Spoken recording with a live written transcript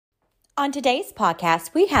On today's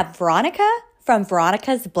podcast, we have Veronika from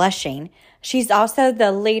Veronika's Blushing. She's also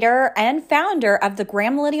the leader and founder of the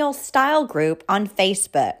Grandmillennial Style Group on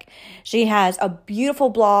Facebook. She has a beautiful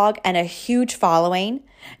blog and a huge following.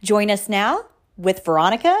 Join us now with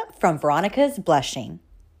Veronika from Veronika's Blushing.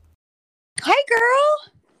 Hi,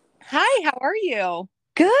 girl. Hi, how are you?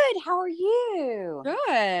 Good. How are you?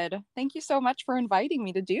 Good. Thank you so much for inviting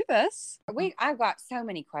me to do this. I've got so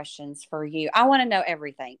many questions for you. I want to know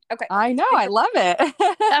everything. Okay. I know. I love it.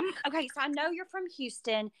 Okay. So I know you're from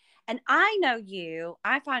Houston, and I know you.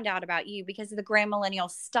 I find out about you because of the Grand Millennial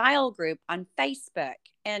Style Group on Facebook.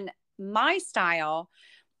 And my style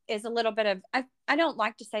is a little bit of, I don't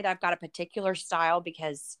like to say that I've got a particular style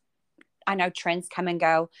because I know trends come and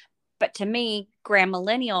go. But to me, Grand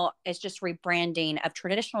Millennial is just rebranding of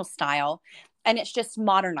traditional style, and it's just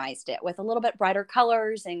modernized it with a little bit brighter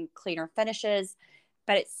colors and cleaner finishes,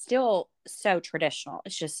 but it's still so traditional.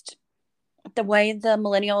 It's just the way the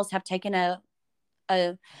millennials have taken a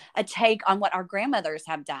take on what our grandmothers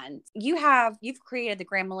have done. You've created the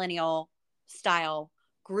Grand Millennial Style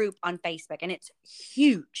group on Facebook, and it's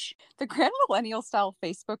huge. The Grand Millennial Style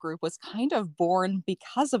Facebook group was kind of born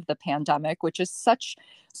because of the pandemic, which is such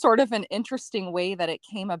sort of an interesting way that it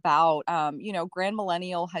came about. Grand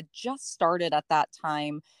Millennial had just started at that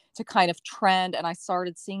time to kind of trend, and I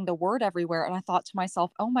started seeing the word everywhere, and I thought to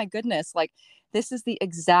myself, oh my goodness, like this is the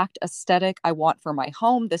exact aesthetic I want for my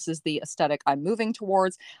home. This is the aesthetic I'm moving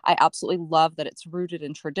towards. I absolutely love that it's rooted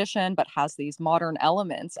in tradition, but has these modern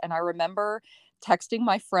elements. And I remember texting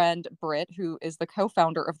my friend Britt, who is the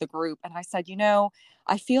co-founder of the group, and I said,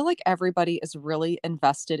 I feel like everybody is really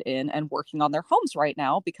invested in and working on their homes right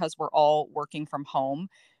now because we're all working from home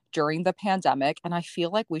during the pandemic. And I feel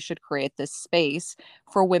like we should create this space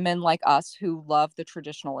for women like us who love the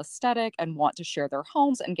traditional aesthetic and want to share their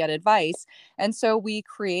homes and get advice. And so we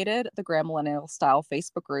created the Grand Millennial Style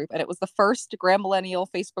Facebook group, and it was the first Grand Millennial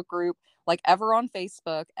Facebook group like ever on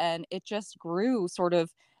Facebook. And it just grew sort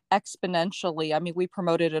of exponentially. I mean, we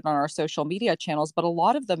promoted it on our social media channels, but a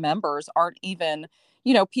lot of the members aren't even,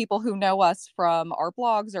 people who know us from our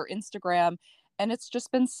blogs or Instagram. And it's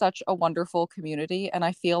just been such a wonderful community. And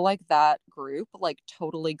I feel like that group like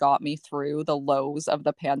totally got me through the lows of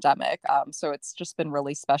the pandemic. So it's just been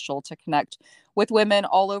really special to connect with women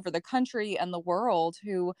all over the country and the world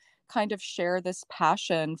who kind of share this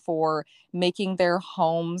passion for making their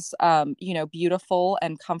homes, beautiful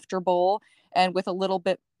and comfortable, and with a little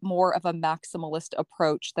bit more of a maximalist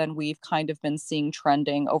approach than we've kind of been seeing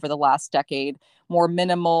trending over the last decade. More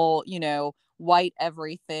minimal, white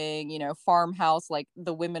everything, farmhouse. Like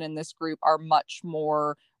the women in this group are much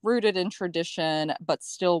more rooted in tradition, but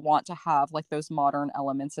still want to have like those modern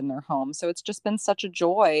elements in their home. So it's just been such a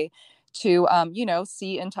joy to,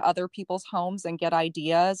 see into other people's homes and get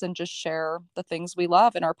ideas and just share the things we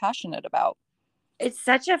love and are passionate about. It's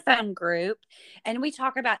such a fun group. And we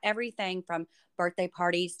talk about everything from birthday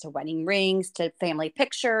parties to wedding rings to family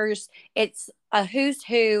pictures. It's a who's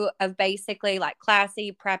who of basically like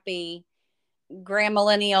classy, preppy, grand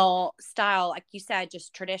millennial style. Like you said,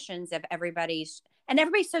 just traditions of and everybody's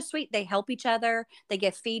so sweet. They help each other. They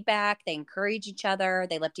give feedback. They encourage each other.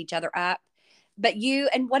 They lift each other up. But you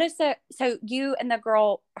and so you and the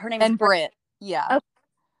girl, her name is Britt. Yeah. Oh,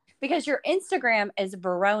 because your Instagram is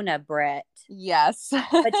Verona Britt. Yes.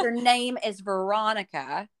 But your name is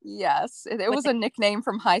Veronika. Yes. It was a nickname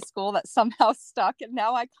from high school that somehow stuck. And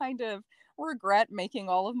now I kind of regret making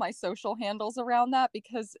all of my social handles around that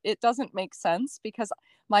because it doesn't make sense because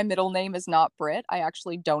my middle name is not Britt. I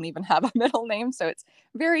actually don't even have a middle name. So it's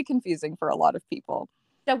very confusing for a lot of people.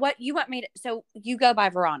 So what you want me to, so you go by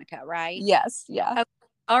Veronika, right? Yes. Yeah. Okay.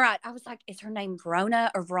 All right. I was like, is her name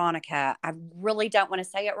Verona or Veronika? I really don't want to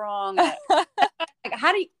say it wrong. Like,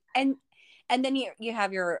 how do you, and then you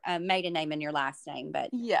have your maiden name and your last name, but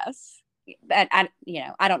yes. But I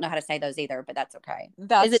don't know how to say those either, but that's okay.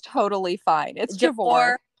 That's totally fine. It's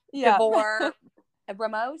Javor. Yeah. Javor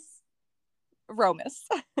Romeis? Romeis.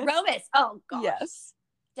 Romeis. Oh, gosh. Yes.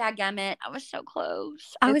 Dadgummit. I was so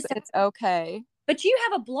close. It's okay. But you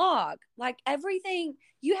have a blog, like everything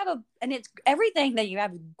and it's everything that you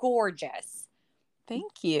have is gorgeous.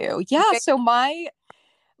 Thank you. Yeah. So my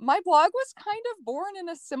blog was kind of born in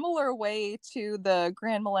a similar way to the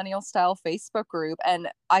Grand Millennial Style Facebook group. And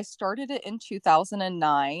I started it in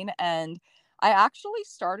 2009. And I actually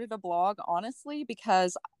started a blog, honestly,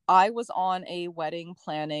 because I was on a wedding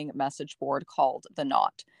planning message board called The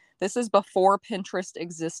Knot. This is before Pinterest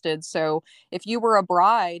existed. So if you were a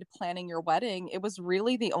bride planning your wedding, it was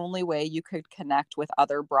really the only way you could connect with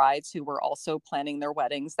other brides who were also planning their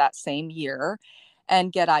weddings that same year.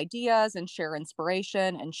 and get ideas and share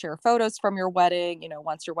inspiration and share photos from your wedding,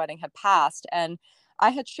 once your wedding had passed. And I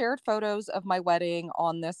had shared photos of my wedding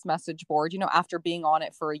on this message board, after being on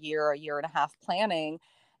it for a year and a half planning.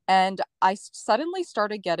 And I suddenly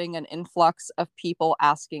started getting an influx of people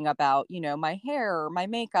asking about, my hair, my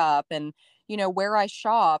makeup, and, where I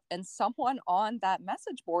shop. And someone on that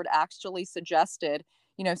message board actually suggested,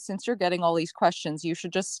 since you're getting all these questions, you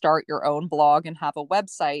should just start your own blog and have a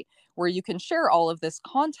website where you can share all of this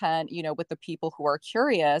content, with the people who are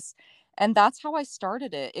curious. And that's how I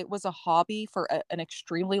started it. It was a hobby for an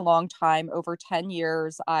extremely long time, over 10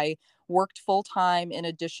 years. I worked full time in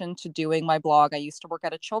addition to doing my blog. I used to work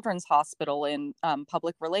at a children's hospital in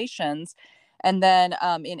public relations. And then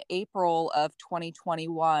in April of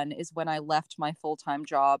 2021 is when I left my full time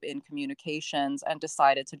job in communications and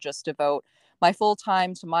decided to just devote my full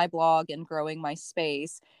time to my blog and growing my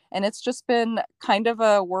space. And it's just been kind of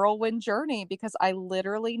a whirlwind journey because I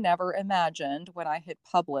literally never imagined when I hit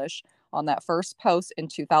publish on that first post in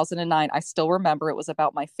 2009. I still remember it was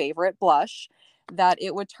about my favorite blush, that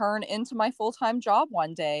it would turn into my full-time job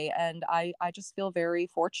one day. And I just feel very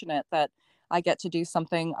fortunate that I get to do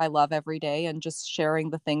something I love every day and just sharing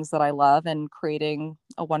the things that I love and creating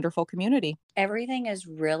a wonderful community. Everything is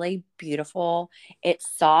really beautiful.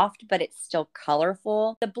 It's soft, but it's still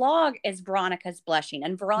colorful. The blog is Veronica's Blushing.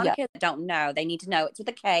 And Yeah. Veronica don't know. They need to know it's with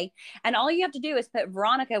a K. And all you have to do is put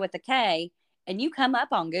Veronica with a K and you come up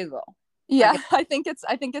on Google. Yeah, Like, I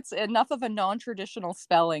think it's enough of a non-traditional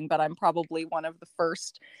spelling, but I'm probably one of the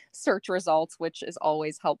first search results, which is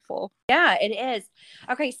always helpful. yeah, it is.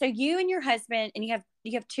 Okay, so you and your husband, and you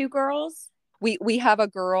have two girls? We have a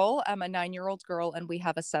girl, a 9-year-old girl, and we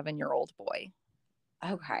have a 7-year-old boy.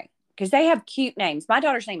 Okay. Because they have cute names. My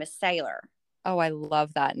daughter's name is Sailor. Oh, I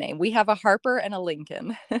love that name. We have a Harper and a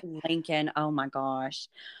Lincoln. Lincoln. Oh my gosh.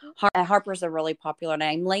 Harper's a really popular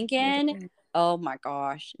name. Lincoln. Oh my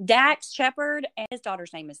gosh. Dax Shepard and his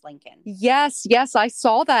daughter's name is Lincoln. Yes, yes, I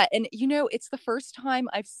saw that. And it's the first time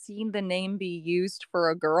I've seen the name be used for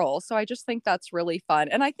a girl. So I just think that's really fun.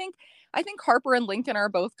 And I think Harper and Lincoln are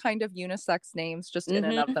both kind of unisex names just in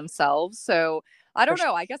and of Mm-hmm. themselves. So I For don't sure.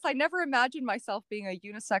 know. I guess I never imagined myself being a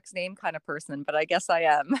unisex name kind of person, but I guess I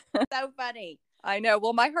am. So funny. I know.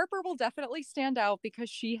 Well, my Harper will definitely stand out because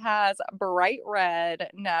she has bright red,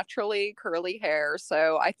 naturally curly hair.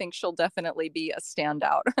 So I think she'll definitely be a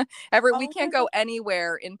standout. We Oh my can't go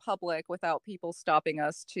anywhere in public without people stopping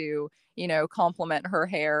us to, compliment her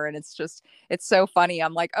hair. And it's so funny.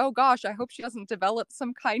 I'm like, oh gosh, I hope she doesn't develop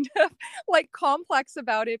some kind of like complex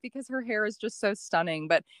about it because her hair is just so stunning.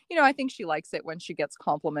 But, I think she likes it when she gets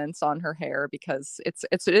compliments on her hair because it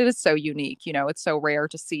is so unique. It's so rare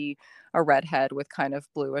to see a redhead with kind of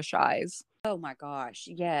bluish eyes. Oh my gosh.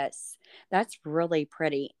 Yes. That's really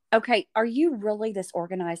pretty. Okay. Are you really this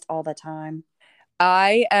organized all the time?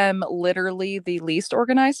 I am literally the least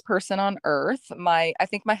organized person on earth. I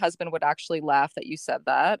think my husband would actually laugh that you said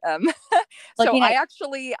that. So Looking at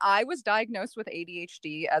I was diagnosed with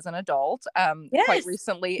ADHD as an adult, quite yes.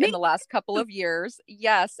 recently in Me the last couple of years.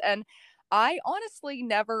 Yes, and I honestly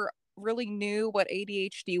never really knew what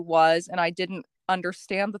ADHD was, and I didn't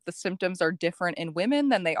understand that the symptoms are different in women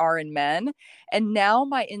than they are in men. And now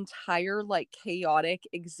my entire like chaotic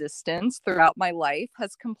existence throughout my life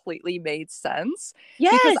has completely made sense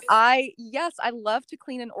because yes. yes, I love to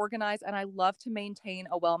clean and organize and I love to maintain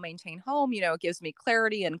a well-maintained home. It gives me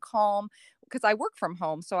clarity and calm because I work from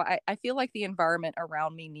home. So I feel like the environment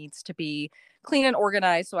around me needs to be clean and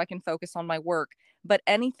organized so I can focus on my work. But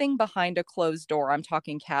anything behind a closed door, I'm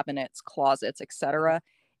talking cabinets, closets, etc.,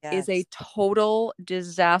 is a Yes. total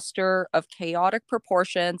disaster of chaotic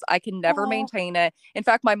proportions. I can never Oh, maintain it. In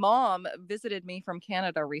fact, my mom visited me from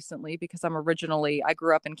Canada recently because I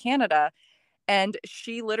grew up in Canada, and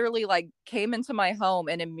she literally like came into my home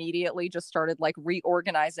and immediately just started like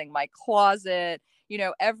reorganizing my closet,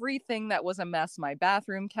 everything that was a mess, my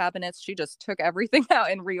bathroom cabinets. She just took everything out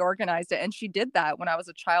and reorganized it. And she did that when I was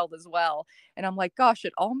a child as well. And I'm like, gosh,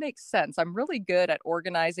 it all makes sense. I'm really good at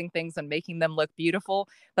organizing things and making them look beautiful,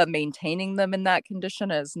 but maintaining them in that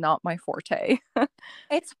condition is not my forte.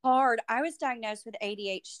 it's hard. I was diagnosed with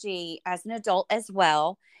ADHD as an adult as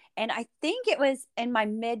well. And I think it was in my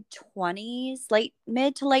mid 20s,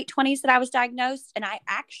 mid to late 20s that I was diagnosed. And I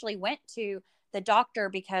actually went to the doctor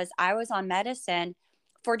because I was on medicine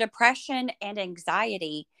for depression and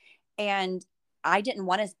anxiety. And I didn't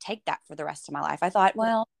want to take that for the rest of my life. I thought,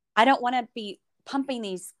 well, I don't want to be pumping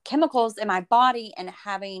these chemicals in my body and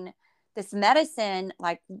having this medicine.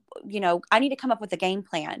 Like, I need to come up with a game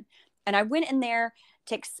plan. And I went in there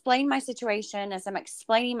to explain my situation. As I'm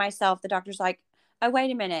explaining myself, the doctor's like, oh,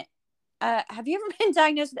 wait a minute. have you ever been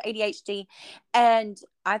diagnosed with ADHD? And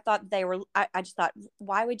I thought I just thought,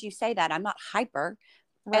 why would you say that? I'm not hyper.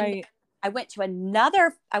 And Right. I went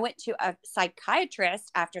to a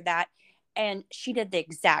psychiatrist after that, and she did the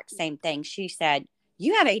exact same thing. She said,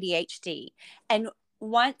 you have ADHD. And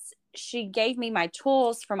once she gave me my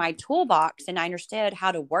tools for my toolbox and I understood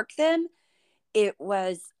how to work them,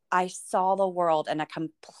 I saw the world in a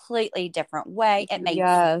completely different way. It made sense.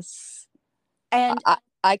 Yes. And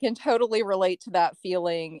I can totally relate to that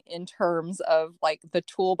feeling in terms of like the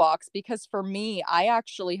toolbox, because for me, I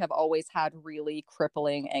actually have always had really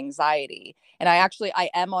crippling anxiety. And I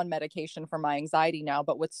am on medication for my anxiety now.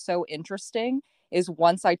 But what's so interesting is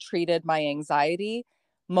once I treated my anxiety,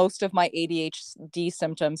 most of my ADHD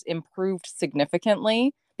symptoms improved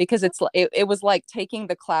significantly, because it was like taking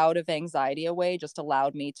the cloud of anxiety away just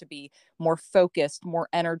allowed me to be more focused, more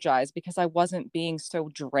energized, because I wasn't being so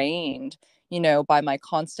drained, by my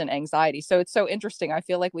constant anxiety. So it's so interesting. I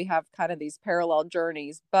feel like we have kind of these parallel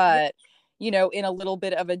journeys, but in a little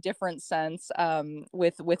bit of a different sense,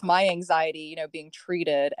 with my anxiety, being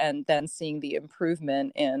treated and then seeing the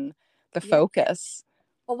improvement in the yeah. focus.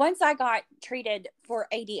 Well, once I got treated for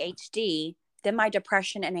ADHD, then my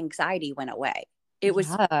depression and anxiety went away. It was,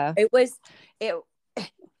 Yeah. it was, it,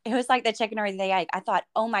 it was like the chicken or the egg. I thought,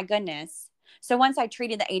 oh my goodness. So once I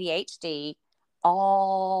treated the ADHD,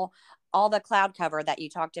 all all the cloud cover that you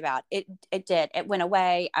talked about, it went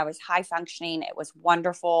away. I was high functioning. It was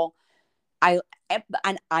wonderful. I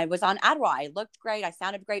and I was on Adderall. I looked great. I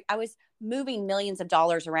sounded great. I was moving millions of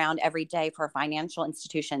dollars around every day for a financial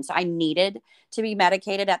institution. So I needed to be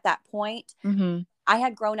medicated at that point. Mm-hmm. I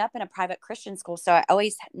had grown up in a private Christian school, so I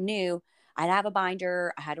always knew I'd have a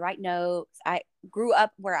binder. I had to write notes. I grew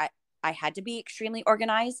up where I had to be extremely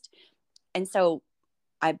organized. And so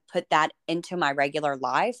I put that into my regular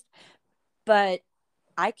life. But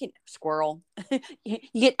I can squirrel.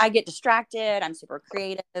 I get distracted. I'm super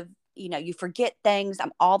creative. You forget things.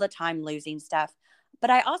 I'm all the time losing stuff. But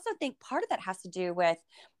I also think part of that has to do with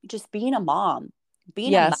just being a mom,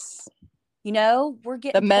 being a mom. Yes. We're The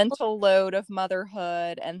getting pulled. mental load of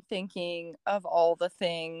motherhood and thinking of all the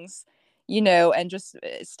things, and just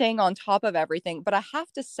staying on top of everything. But I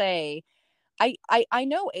have to say, I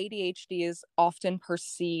know ADHD is often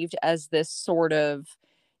perceived as this sort of,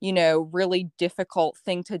 really difficult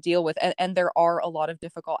thing to deal with. And there are a lot of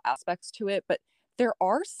difficult aspects to it, but there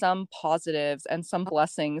are some positives and some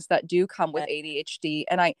blessings that do come with ADHD.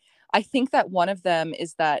 And I think that one of them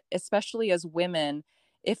is that, especially as women,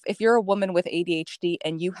 if you're a woman with ADHD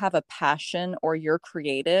and you have a passion or you're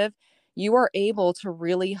creative, you are able to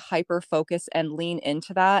really hyper focus and lean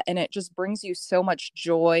into that, and it just brings you so much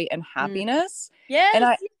joy and Mm. happiness. and Yes.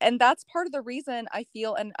 i and that's part of the reason I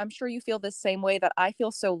feel, and I'm sure you feel the same way, that I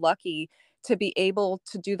feel so lucky to be able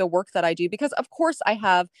to do the work that I do, because of course I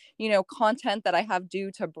have, content that I have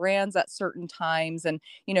due to brands at certain times, and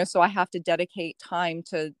so I have to dedicate time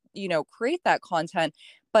to, create that content.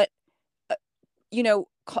 But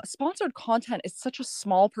sponsored content is such a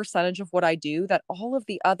small percentage of what I do, that all of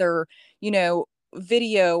the other,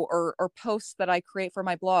 video or posts that I create for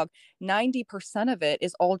my blog, 90% of it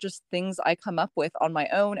is all just things I come up with on my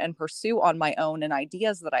own and pursue on my own, and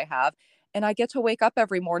ideas that I have. And I get to wake up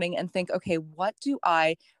every morning and think, okay, what do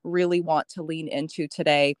I really want to lean into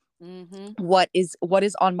today? Mm-hmm. What is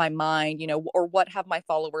on my mind, or what have my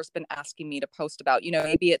followers been asking me to post about?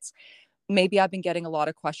 Maybe I've been getting a lot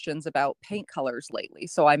of questions about paint colors lately.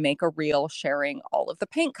 So I make a reel sharing all of the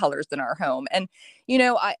paint colors in our home. And,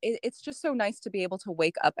 it's just so nice to be able to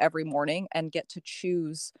wake up every morning and get to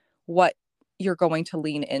choose what you're going to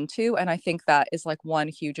lean into. And I think that is like one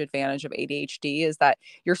huge advantage of ADHD, is that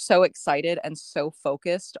you're so excited and so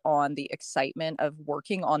focused on the excitement of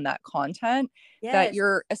working on that content that Yes.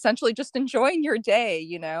 you're essentially just enjoying your day.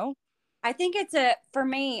 I think for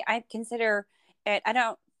me, I consider it, I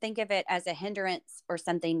don't think of it as a hindrance or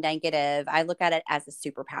something negative. I look at it as a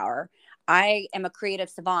superpower. I am a creative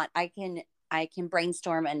savant. I can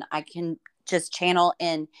brainstorm and I can just channel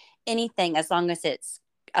in anything as long as it's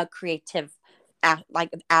a creative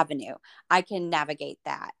avenue. I can navigate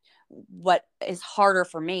that. What is harder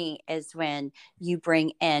for me is when you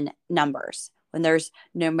bring in numbers, when there's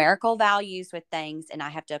numerical values with things, and I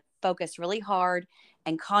have to focus really hard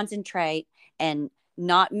and concentrate and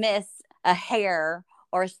not miss a hair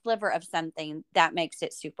or a sliver of something. That makes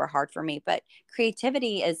it super hard for me. But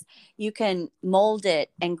creativity is, you can mold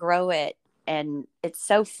it and grow it, and it's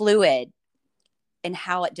so fluid in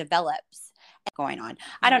how it develops going on.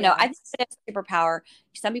 I don't know. I think Yes. it's a superpower.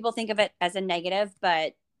 Some people think of it as a negative,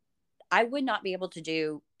 but I would not be able to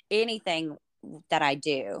do anything that I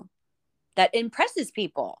do that impresses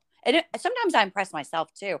people Sometimes I impress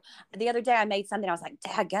myself too. The other day I made something. I was like,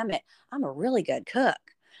 "Dadgummit, I'm a really good cook."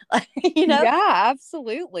 you know. Yeah,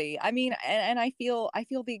 absolutely. I mean, and I feel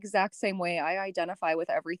the exact same way. I identify with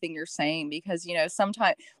everything you're saying because,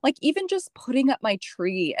 sometimes like even just putting up my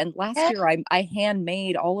tree, and last Yeah, year I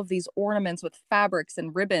handmade all of these ornaments with fabrics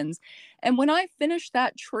and ribbons. And when I finished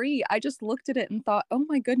that tree, I just looked at it and thought, "Oh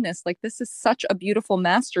my goodness, like this is such a beautiful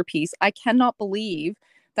masterpiece. I cannot believe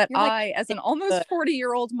that you're like, I, as an almost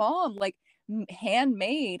 40-year-old mom, like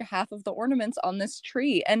handmade half of the ornaments on this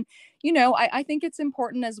tree." And I think it's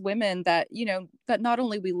important as women that, that not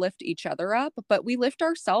only we lift each other up, but we lift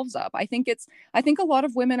ourselves up. I think a lot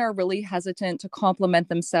of women are really hesitant to compliment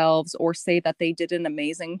themselves or say that they did an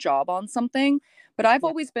amazing job on something. But I've yeah.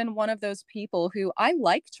 always been one of those people who I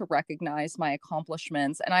like to recognize my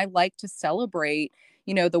accomplishments, and I like to celebrate,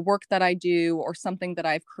 the work that I do or something that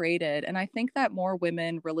I've created. And I think that more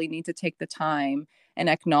women really need to take the time and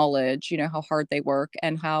acknowledge, how hard they work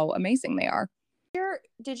and how amazing they are.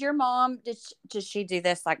 Did your mom did she do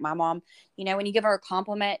this like my mom? When you give her a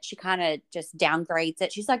compliment, she kind of just downgrades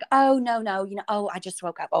it. She's like, "Oh no, no, oh, I just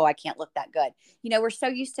woke up. Oh, I can't look that good." We're so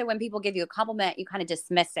used to when people give you a compliment, you kind of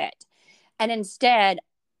dismiss it. And instead,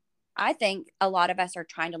 I think a lot of us are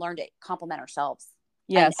trying to learn to compliment ourselves.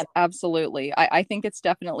 And Yes, absolutely. I think it's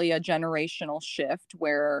definitely a generational shift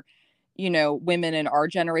where, women in our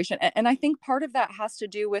generation, and I think part of that has to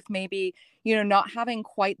do with maybe, not having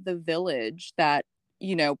quite the village that,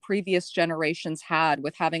 previous generations had,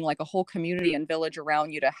 with having like a whole community and village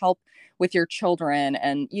around you to help with your children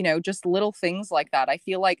and, just little things like that. I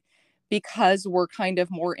feel like because we're kind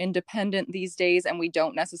of more independent these days and we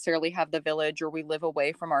don't necessarily have the village or we live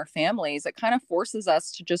away from our families, it kind of forces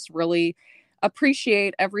us to just really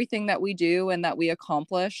appreciate everything that we do and that we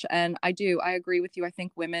accomplish. And I agree with you. I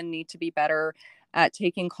think women need to be better at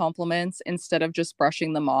taking compliments instead of just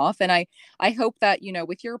brushing them off. And I hope that,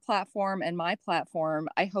 with your platform and my platform,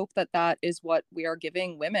 I hope that that is what we are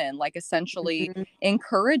giving women, like essentially Mhm.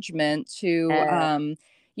 encouragement to, Uh,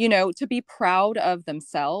 to be proud of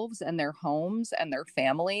themselves and their homes and their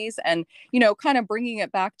families. And, kind of bringing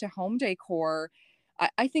it back to home decor,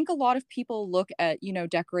 I think a lot of people look at,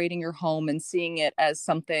 decorating your home and seeing it as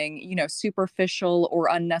something, superficial or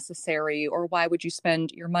unnecessary, or why would you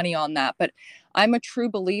spend your money on that? But I'm a true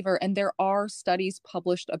believer, and there are studies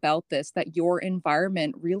published about this, that your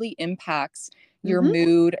environment really impacts your mhm.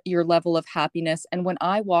 mood, your level of happiness. And when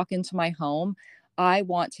I walk into my home, I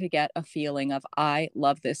want to get a feeling of, I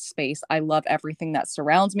love this space. I love everything that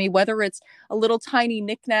surrounds me, whether it's a little tiny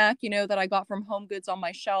knickknack, that I got from Home Goods on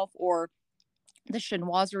my shelf, or the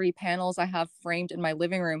chinoiserie panels I have framed in my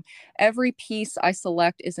living room. Every piece I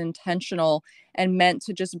select is intentional and meant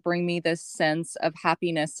to just bring me this sense of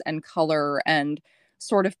happiness and color and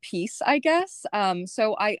sort of peace, I guess.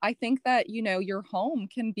 So I think that, your home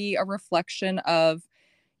can be a reflection of,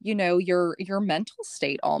 your mental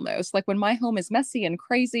state almost. Like when my home is messy and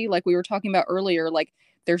crazy, like we were talking about earlier, like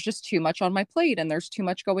there's just too much on my plate and there's too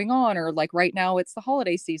much going on. Or like right now it's the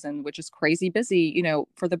holiday season, which is crazy busy,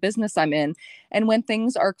 for the business I'm in. And when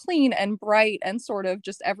things are clean and bright and sort of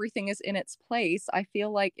just everything is in its place, I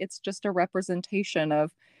feel like it's just a representation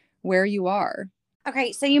of where you are.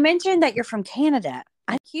 Okay, so you mentioned that you're from Canada.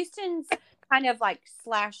 I think Houston's kind of like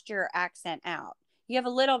slashed your accent out. You have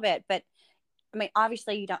a little bit, but I mean,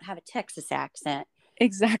 obviously you don't have a Texas accent.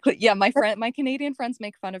 Exactly. Yeah, my Canadian friends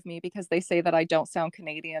make fun of me because they say that I don't sound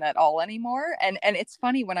Canadian at all anymore. And it's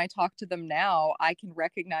funny, when I talk to them now, I can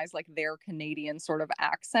recognize like their Canadian sort of Yeah.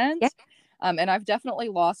 accent. And I've definitely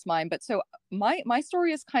lost mine. But so my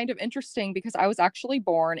story is kind of interesting because I was actually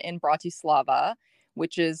born in Bratislava,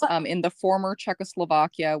 which is Well, in the former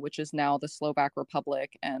Czechoslovakia, which is now the Slovak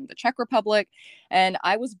Republic and the Czech Republic. And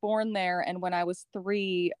I was born there. And when I was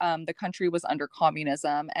 3, the country was under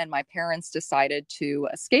communism. And my parents decided to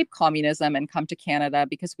escape communism and come to Canada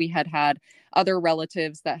because we had had other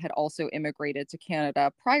relatives that had also immigrated to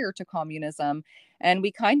Canada prior to communism. And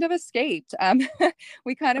we kind of escaped.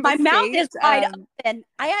 We kind of my mouth is escaped. wide open.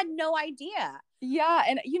 I had no idea. Yeah,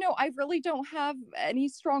 and I really don't have any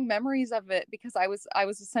strong memories of it because I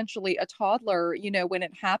was essentially a toddler, when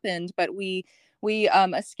it happened. But we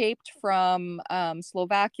escaped from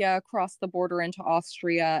Slovakia, crossed the border into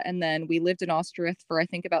Austria, and then we lived in Austria for I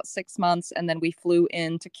think about 6 months, and then we flew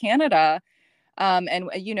into Canada. And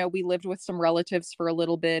we lived with some relatives for a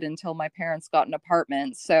little bit until my parents got an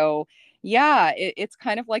apartment. So yeah, it's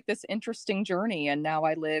kind of like this interesting journey. And now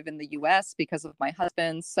I live in the US because of my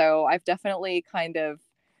husband. So I've definitely kind of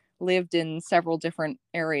lived in several different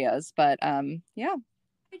areas. But yeah. How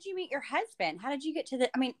did you meet your husband? How did you get to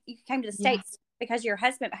the? I mean, you came to the Yeah. States because your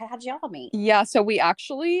husband, how did y'all meet? Yeah, so we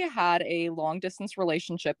actually had a long distance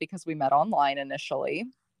relationship because we met online initially.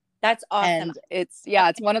 That's awesome. And it's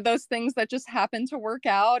one of those things that just happened to work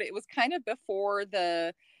out. It was kind of before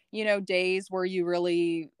the, days where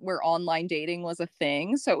where online dating was a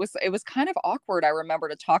thing. So it was kind of awkward. I remember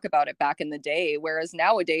to talk about it back in the day. Whereas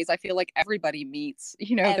nowadays I feel like everybody meets,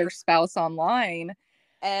 their Every, spouse online.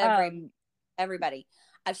 every, Um, everybody.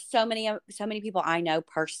 I've so many people I know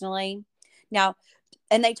personally now,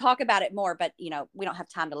 and they talk about it more, but we don't have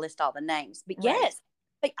time to list all the names. But right. yes,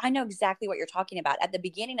 but I know exactly what you're talking about. At the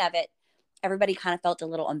beginning of it, everybody kind of felt a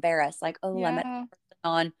little embarrassed, like, oh, I met Yeah. this person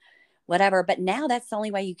on whatever. But now that's the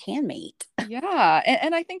only way you can meet. Yeah.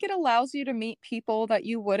 And I think it allows you to meet people that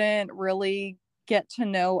you wouldn't really get to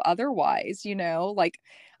know otherwise, like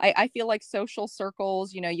I feel like social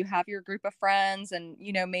circles, you have your group of friends and,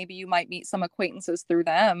 maybe you might meet some acquaintances through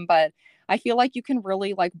them, but I feel like you can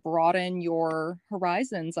really like broaden your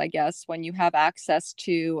horizons, I guess, when you have access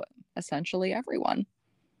to essentially everyone.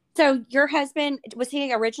 So your husband, was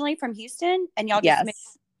he originally from Houston and y'all just moved?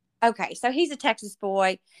 Yes. Okay, so he's a Texas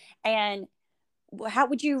boy. And how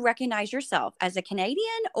would you recognize yourself as a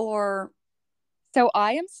Canadian or? So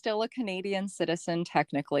I am still a Canadian citizen,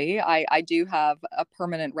 technically. I do have a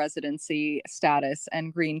permanent residency status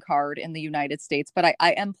and green card in the United States, but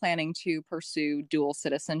I am planning to pursue dual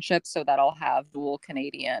citizenship so that I'll have dual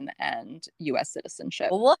Canadian and US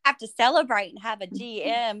citizenship. Well, we'll have to celebrate and have a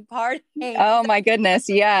GM party Oh because my goodness,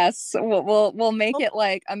 yes. We'll make it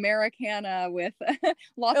like Americana with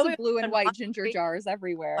lots it'll of be blue and fun. white ginger jars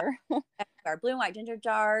everywhere. Our blue and white ginger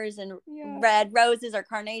jars and Yeah. red roses or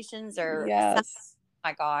carnations or something. Yes. Oh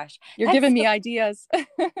my gosh. You're That's giving so, me ideas.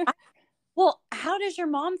 well, how does your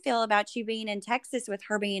mom feel about you being in Texas with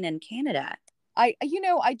her being in Canada? I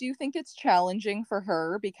do think it's challenging for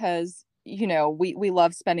her because, we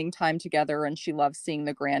love spending time together and she loves seeing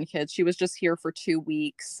the grandkids. She was just here for 2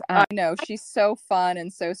 weeks. I know she's so fun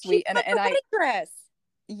and so She sweet. And put her and I wedding dress.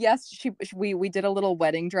 yes, we did a little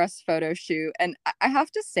wedding dress photo shoot. And I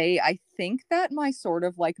have to say, I think that my sort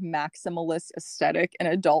of like maximalist aesthetic in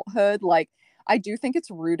adulthood, like I do think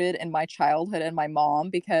it's rooted in my childhood and my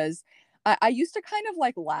mom because I used to kind of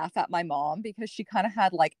like laugh at my mom because she kind of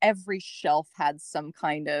had like every shelf had some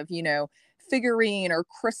kind of, figurine or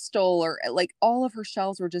crystal or like all of her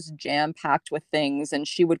shelves were just jam packed with things. And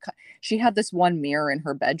she had this one mirror in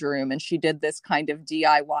her bedroom and she did this kind of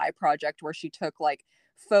DIY project where she took like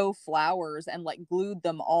faux flowers and like glued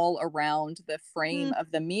them all around the frame Mm,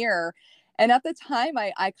 of the mirror. And at the time,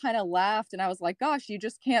 I kind of laughed and I was like, gosh, you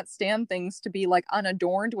just can't stand things to be like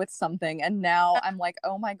unadorned with something. And now I'm like,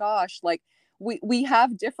 oh my gosh, like we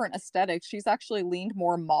have different aesthetics. She's actually leaned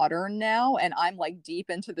more modern now, and I'm like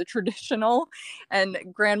deep into the traditional and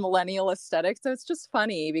grand millennial aesthetic. So it's just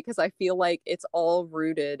funny because I feel like it's all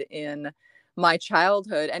rooted in my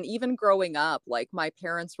childhood. And even growing up, like my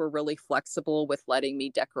parents were really flexible with letting me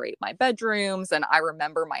decorate my bedrooms. And I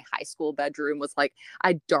remember my high school bedroom was like I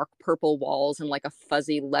had dark purple walls and like a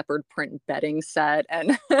fuzzy leopard print bedding set.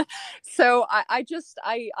 And so I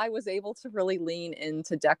was able to really lean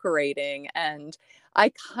into decorating. And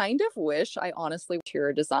I kind of wish I honestly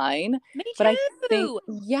interior design, me but I think, too.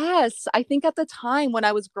 yes, I think at the time when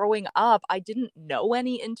I was growing up, I didn't know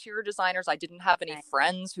any interior designers. I didn't have any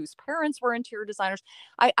friends whose parents were interior designers.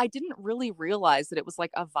 I didn't really realize that it was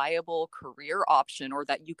like a viable career option or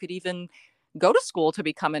that you could even go to school to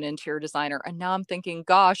become an interior designer. And now I'm thinking,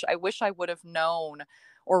 gosh, I wish I would have known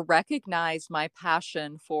or recognized my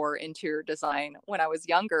passion for interior design when I was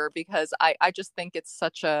younger, because I just think it's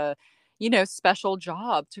such a, special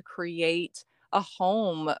job to create a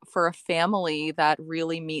home for a family that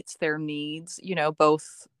really meets their needs,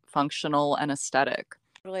 both functional and aesthetic.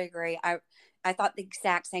 Really agree. I thought the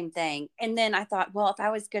exact same thing. And then I thought, well, if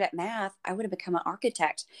I was good at math, I would have become an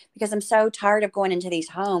architect because I'm so tired of going into these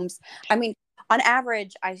homes. I mean, on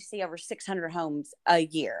average, I see over 600 homes a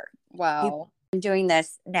year. People Wow. have been doing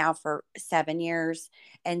this now for 7 years.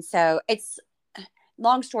 And so it's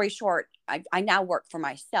long story short, I now work for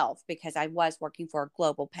myself because I was working for a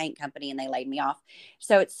global paint company and they laid me off.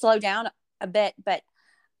 So it's slowed down a bit, but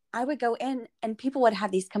I would go in and people would have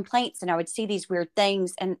these complaints and I would see these weird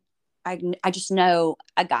things and I just know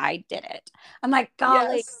a guy did it. I'm like,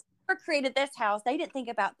 golly, Yes. whoever created this house, they didn't think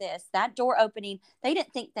about this, that door opening, they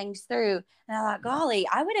didn't think things through. And I thought, golly,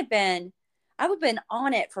 I would have been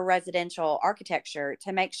on it for residential architecture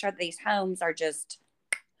to make sure that these homes are just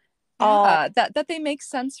all Yeah, that they make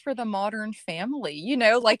sense for the modern family.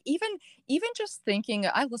 Like even just thinking,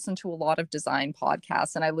 I listen to a lot of design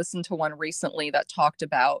podcasts and I listened to one recently that talked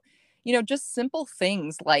about, just simple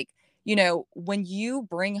things like when you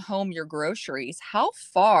bring home your groceries, how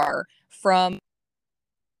far from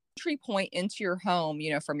entry point into your home,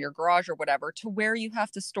 from your garage or whatever, to where you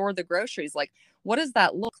have to store the groceries, like what does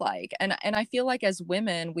that look like? And I feel like as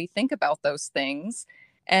women, we think about those things.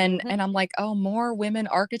 And Mhm. and I'm like, oh, more women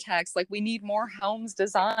architects, like we need more homes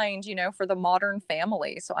designed, for the modern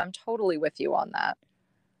family. So I'm totally with you on that.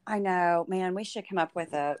 I know, man, we should come up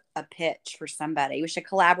with a pitch for somebody. We should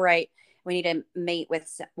collaborate. We need to meet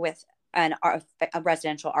with a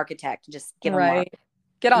residential architect and just give them our Right.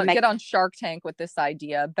 Get on make. get on Shark Tank with this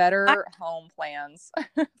idea. I, Better home plans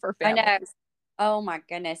for I know. families. Oh my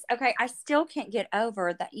goodness. Okay, I still can't get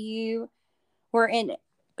over that you were in.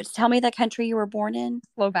 Tell me the country you were born in.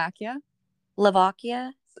 Slovakia.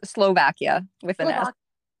 Slovakia. Slovakia with an S. Slovakia.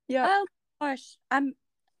 Yep. Oh gosh. I'm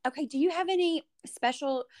okay. Do you have any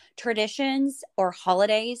special traditions or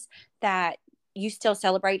holidays that you still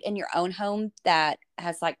celebrate in your own home that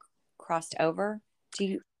has like crossed over? Do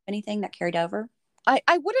you anything that carried over?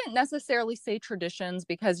 I wouldn't necessarily say traditions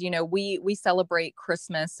because we celebrate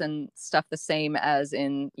Christmas and stuff the same as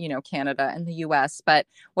in Canada and the US. But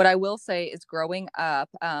what I will say is, growing up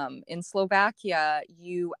in Slovakia,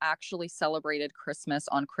 you actually celebrated Christmas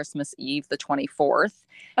on Christmas Eve, the 24th,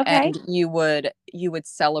 Okay. and you would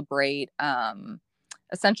celebrate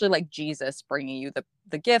essentially like Jesus bringing you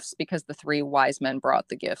the gifts, because the three wise men brought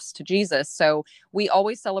the gifts to Jesus. So we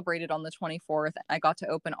always celebrated on the 24th. I got to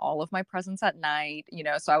open all of my presents at night,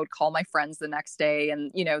 so I would call my friends the next day,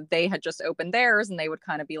 and they had just opened theirs, and they would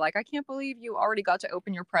kind of be like, I can't believe you already got to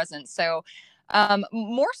open your presents. So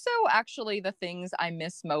more so actually, the things I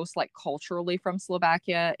miss most, like culturally, from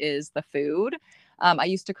Slovakia is the food. I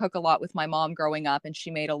used to cook a lot with my mom growing up, and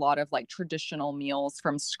she made a lot of like traditional meals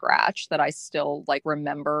from scratch that I still like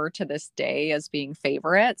remember to this day as being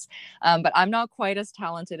favorites. But I'm not quite as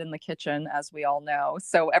talented in the kitchen, as we all know.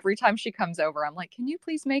 So every time she comes over, I'm like, can you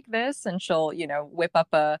please make this? And she'll, whip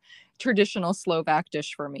up a traditional Slovak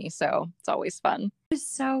dish for me. So it's always fun. It's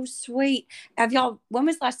so sweet. Have y'all when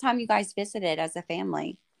was the last time you guys visited as a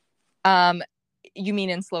family? Um, you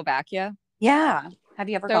mean in Slovakia? Yeah. Have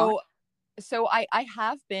you ever gone? So I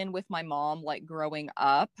have been with my mom like growing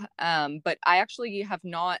up, but I actually have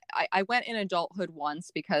not. I went in adulthood once,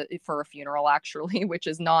 because for a funeral, actually, which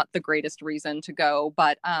is not the greatest reason to go.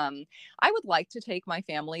 But I would like to take my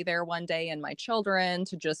family there one day, and my children,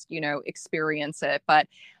 to just experience it. But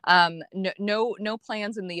no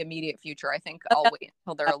plans in the immediate future. I think I'll wait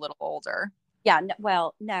until they're a little older. Yeah,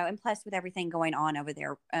 well, no, and plus with everything going on over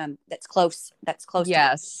there, that's close to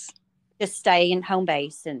Yes. just stay in home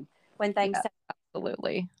base, and when things Yeah.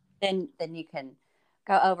 Absolutely. then you can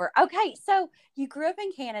go over. Okay, so you grew up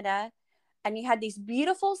in Canada and you had these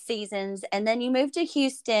beautiful seasons, and then you moved to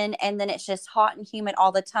Houston, and then it's just hot and humid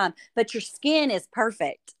all the time, but your skin is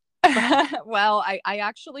perfect. Well, I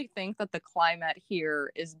actually think that the climate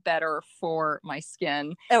here is better for my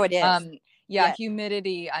skin. Oh, it is. Um, yeah, Yeah.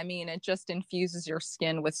 humidity, I mean, it just infuses your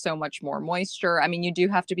skin with so much more moisture. I mean, you do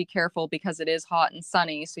have to be careful because it is hot and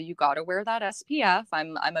sunny, so you got to wear that SPF.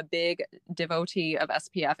 I'm a big devotee of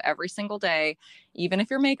SPF every single day. Even if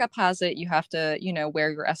your makeup has it, you have to,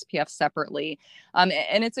 wear your SPF separately. And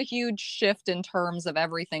it's a huge shift in terms of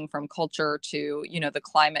everything from culture to, the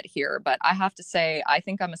climate here. But I have to say, I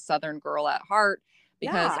think I'm a Southern girl at heart,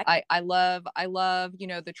 because Yeah. I love,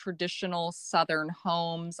 the traditional Southern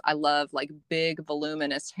homes. I love like big,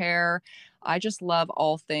 voluminous hair. I just love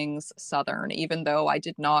all things Southern, even though I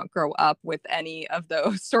did not grow up with any of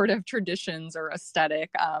those sort of traditions or aesthetic.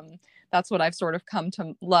 That's what I've sort of come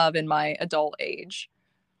to love in my adult age.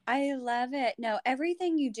 I love it. No,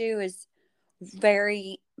 everything you do is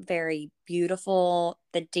very, very beautiful.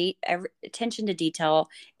 Attention to detail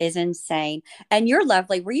is insane. And you're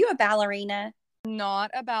lovely. Were you a ballerina? Not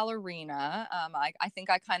a ballerina. I think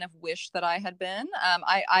I kind of wish that I had been.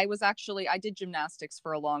 I was actually, I did gymnastics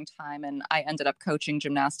for a long time, and I ended up coaching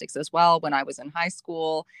gymnastics as well when I was in high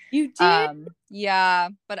school. You did? Yeah,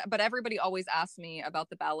 but everybody always asks me about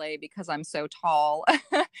the ballet because I'm so tall.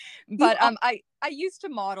 You But are I used to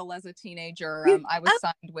model as a teenager. you I was oh,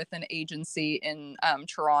 signed with an agency in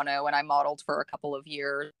Toronto, and I modeled for a couple of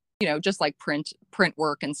years. Just like print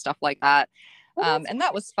work and stuff like that. well And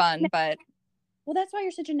that was fun, but that's why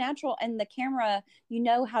you're such a natural, and the camera, you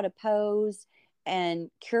know how to pose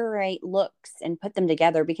and curate looks and put them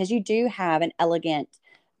together because you do have an elegant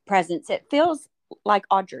presence. It feels like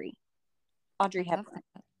Audrey I love Hepburn.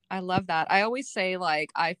 that. I love that. I always say, like,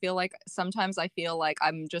 I feel like sometimes I feel like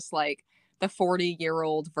I'm just like the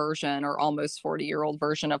 40-year-old version or almost 40-year-old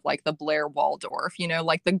version of like the Blair Waldorf,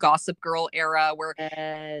 like the Gossip Girl era where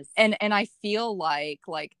Yes. and I feel like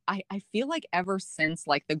I feel like ever since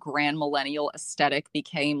like the grand millennial aesthetic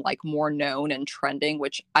became like more known and trending,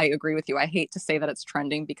 which I agree with you. I hate to say that it's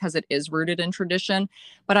trending because it is rooted in tradition,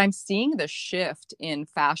 but I'm seeing the shift in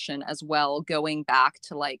fashion as well, going back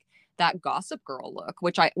to like that Gossip Girl look,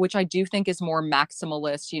 which I do think is more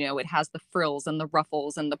maximalist. It has the frills and the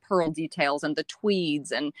ruffles and the pearl details and the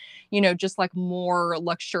tweeds and just like more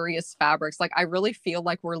luxurious fabrics. Like I really feel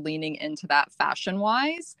like we're leaning into that fashion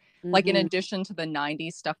wise. Like in Mm-hmm. addition to the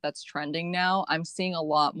 90s stuff that's trending now, I'm seeing a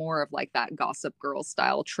lot more of like that Gossip Girl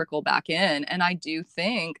style trickle back in. And I do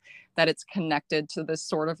think that it's connected to this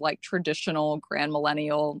sort of like traditional grand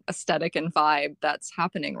millennial aesthetic and vibe that's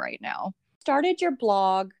happening right now. Started your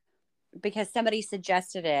blog because somebody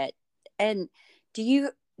suggested it. And do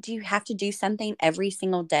you have to do something every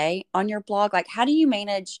single day on your blog? Like how do you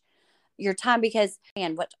manage your time? Because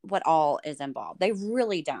man, what all is involved? They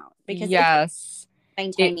really don't. Because it's Yes. It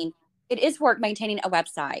maintaining it is work maintaining a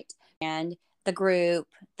website and the group,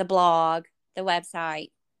 the blog, the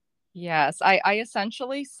website. Yes, I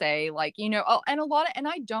essentially say like, and a lot of, and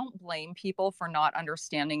I don't blame people for not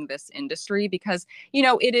understanding this industry because,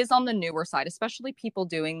 it is on the newer side, especially people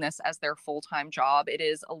doing this as their full-time job. It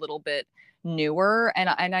is a little bit newer and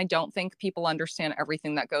I don't think people understand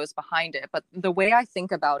everything that goes behind it. But the way I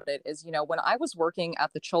think about it is, when I was working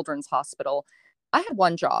at the Children's Hospital, I had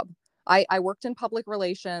one job. I worked in public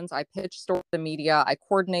relations. I pitched stories to the media. I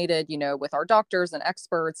coordinated, with our doctors and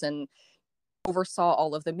experts and oversaw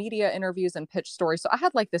all of the media interviews and pitch stories. So I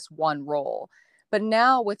had like this one role. But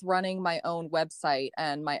now with running my own website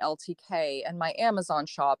and my LTK and my Amazon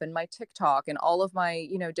shop and my TikTok and all of my,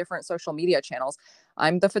 different social media channels,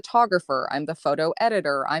 I'm the photographer, I'm the photo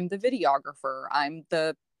editor, I'm the videographer, I'm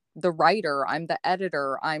the writer, I'm the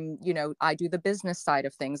editor, I do the business side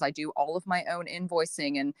of things. I do all of my own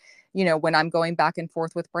invoicing and when I'm going back and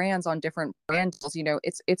forth with brands on different brand deals,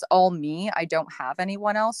 it's all me. I don't have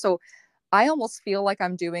anyone else. So I almost feel like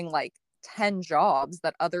I'm doing like 10 jobs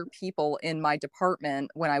that other people in my department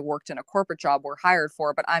when I worked in a corporate job were hired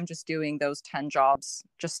for, but I'm just doing those 10 jobs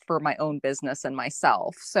just for my own business and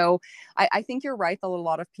myself. So I think you're right that a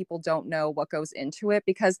lot of people don't know what goes into it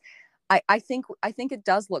because I think it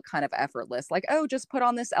does look kind of effortless. Like, oh, just put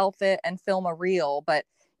on this outfit and film a reel, but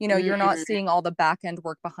you're not Mm-mm. seeing all the back end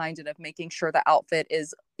work behind it of making sure the outfit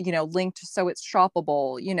is, linked so it's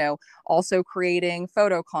shoppable, also creating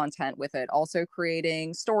photo content with it, also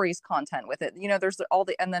creating stories content with it. There's all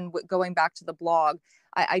the, and then going back to the blog,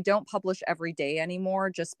 I don't publish every day anymore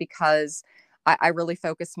just because I really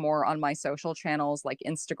focus more on my social channels like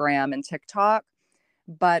Instagram and TikTok.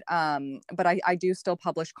 But I do still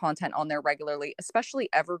publish content on there regularly, especially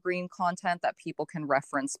evergreen content that people can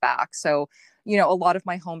reference back. So, a lot of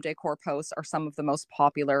my home decor posts are some of the most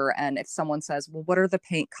popular. And if someone says, well, what are the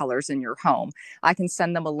paint colors in your home? I can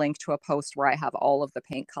send them a link to a post where I have all of the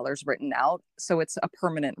paint colors written out. So it's a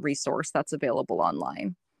permanent resource that's available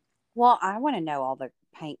online. Well, I want to know all the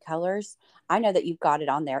paint colors. I know that you've got it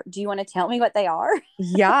on there. Do you want to tell me what they are?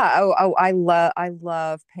 Yeah. Oh, I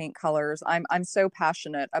love paint colors. I'm so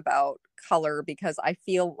passionate about color because I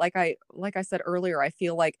feel like I said earlier, I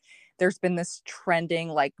feel like there's been this trending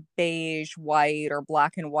like beige, white or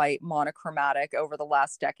black and white monochromatic over the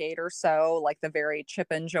last decade or so, like the very Chip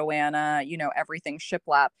and Joanna, everything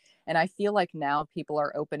shiplap. And I feel like now people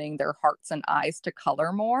are opening their hearts and eyes to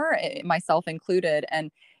color more, myself included.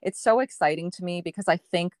 And it's so exciting to me because I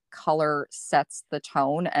think color sets the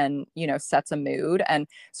tone and, sets a mood. And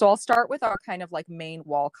so I'll start with our kind of like main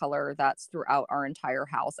wall color that's throughout our entire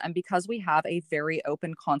house. And because we have a very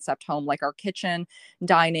open concept home, like our kitchen,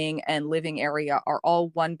 dining, and living area are all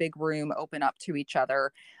one big room open up to each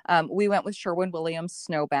other, we went with Sherwin-Williams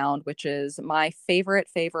Snowbound, which is my favorite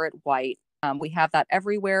white. We have that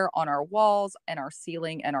everywhere on our walls and our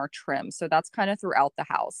ceiling and our trim. So that's kind of throughout the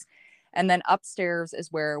house. And then upstairs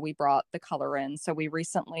is where we brought the color in. So we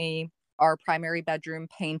recently, our primary bedroom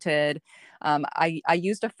painted. I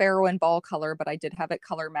used a Faro and Ball color, but I did have it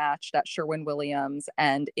color matched at Sherwin-Williams,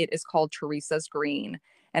 and it is called Teresa's Green.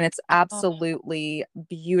 And it's Oh, absolutely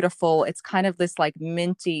beautiful. It's kind of this like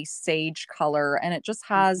minty sage color, and it just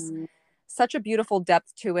has mhm. such a beautiful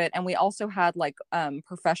depth to it. And we also had like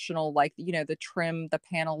professional, like, the trim, the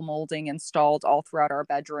panel molding installed all throughout our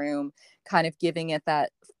bedroom, kind of giving it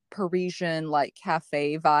that Parisian like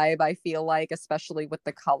cafe vibe, I feel like, especially with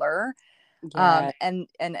the color. Yeah.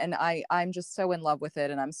 I'm just so in love with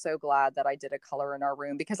it, and I'm so glad that I did a color in our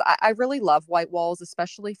room because I really love white walls,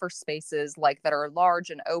 especially for spaces like that are large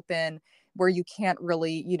and open. where you can't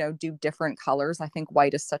really, do different colors. I think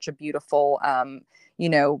white is such a beautiful, you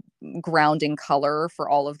know, grounding color for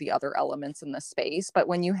all of the other elements in the space. But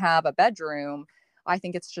when you have a bedroom, I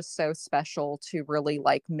think it's just so special to really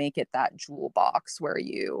like make it that jewel box where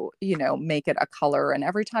make it a color. And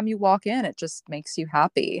every time you walk in, it just makes you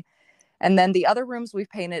happy. And then the other rooms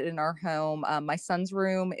we've painted in our home, my son's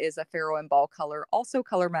room is a Faro and Ball color, also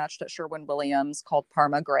color matched at Sherwin-Williams, called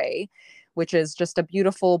Parma Gray, which is just a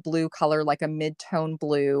beautiful blue color, like a mid-tone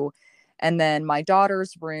blue. And then my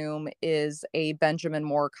daughter's room is a Benjamin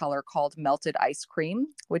Moore color called Melted Ice Cream,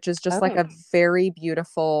 which is just like Oh. a very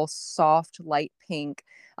beautiful, soft, light pink.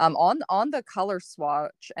 On the color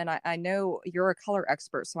swatch, and I know you're a color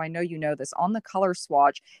expert, so I know you know this. On the color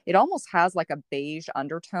swatch, it almost has like a beige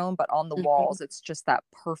undertone, but on the Mhm. walls, it's just that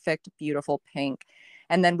perfect, beautiful pink.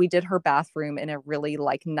 And then we did her bathroom in a really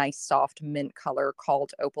like nice, soft mint color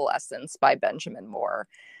called Opal Essence by Benjamin Moore.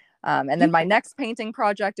 And You then my next painting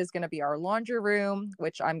project is going to be our laundry room,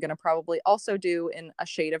 which I'm going to probably also do in a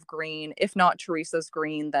shade of green. If not Teresa's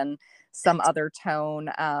green, then some other tone.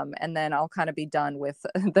 And then I'll kind of be done with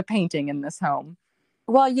the painting in this home.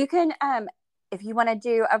 Well, you can, if you want to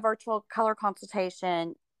do a virtual color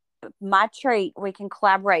consultation, my treat, we can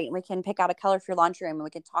collaborate and we can pick out a color for your laundry room and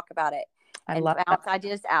we can talk about it I and love bounce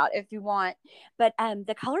ideas out if you want. But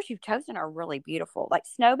the colors you've chosen are really beautiful. Like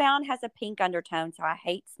Snowbound has a pink undertone, so I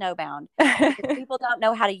hate Snowbound because that. people don't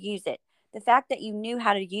know how to use it. The fact that you knew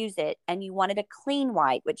how to use it and you wanted a clean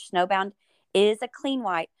white, which Snowbound is a clean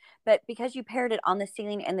white, but because you paired it on the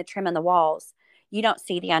ceiling and the trim and the walls, you don't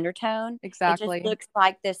see the undertone. It just Exactly. looks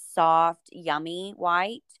like this soft, yummy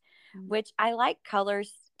white, which I like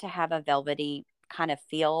colors to have a velvety kind of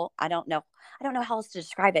feel. I don't know how else to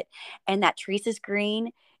describe it. And that Teresa's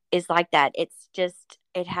green is like that. It's just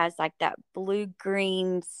it has like that blue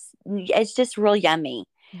green. It's just real yummy.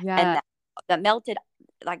 And Yeah. the melted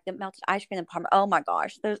like the melted ice cream and parma. Oh my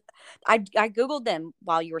gosh. Those I googled them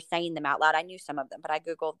while you were saying them out loud. I knew some of them, but I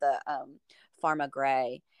googled the Pharma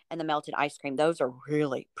Gray and the melted ice cream. Those are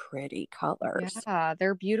really pretty colors. Yeah,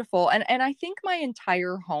 they're beautiful. And I think my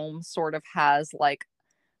entire home sort of has like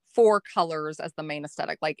four colors as the main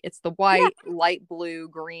aesthetic. Like it's the Yeah. white, light blue,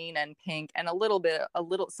 green, and pink, and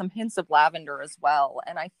some hints of lavender as well.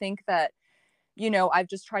 And I think that, I've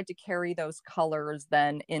just tried to carry those colors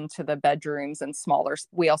then into the bedrooms and smaller.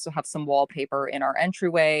 We also have some wallpaper in our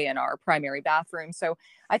entryway and our primary bathroom. So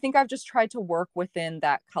I think I've just tried to work within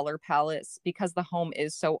that color palette because the home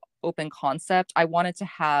is so open concept. I wanted to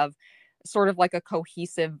have sort of like a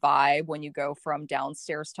cohesive vibe when you go from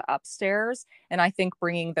downstairs to upstairs. And I think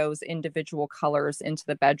bringing those individual colors into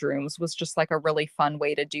the bedrooms was just like a really fun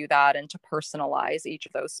way to do that and to personalize each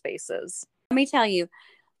of those spaces. Let me tell you,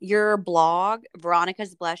 your blog,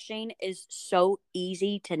 Veronica's Blushing, is so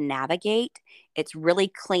easy to navigate. It's really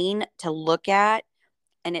clean to look at,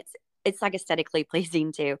 and it's like aesthetically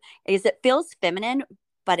pleasing too. Is it feels feminine,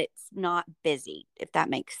 but it's not busy, if that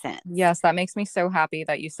makes sense. Yes, that makes me so happy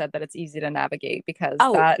that you said that it's easy to navigate because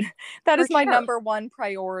Oh, that for is my sure. number one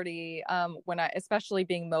priority when I especially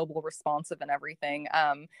being mobile responsive and everything.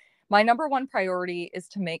 My number one priority is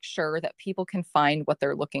to make sure that people can find what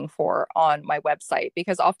they're looking for on my website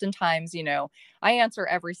because oftentimes, I answer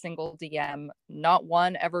every single DM, not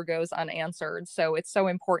one ever goes unanswered. So it's so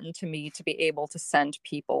important to me to be able to send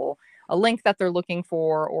people a link that they're looking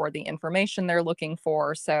for or the information they're looking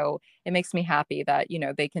for. So it makes me happy that,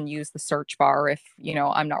 they can use the search bar if,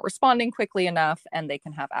 I'm not responding quickly enough and they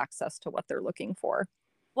can have access to what they're looking for.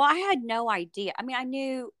 Well, I had no idea. I mean, I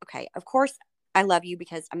knew, okay, of course I love you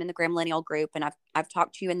because I'm in the Grand Millennial group and I've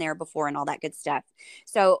talked to you in there before and all that good stuff.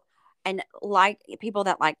 So, and like people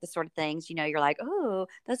that like the sort of things, you're like, "Oh,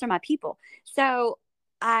 those are my people." So,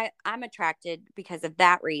 I'm attracted because of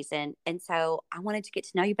that reason. And so I wanted to get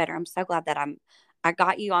to know you better. I'm so glad that I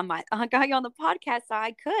got you on I got you on the podcast so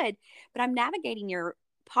I could, but I'm navigating your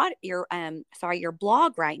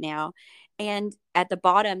blog right now, and at the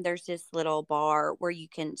bottom, there's this little bar where you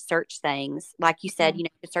can search things. Like you said, you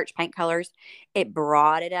can search paint colors. It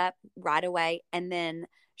brought it up right away. And then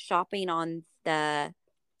shopping on the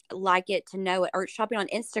like it to know it or shopping on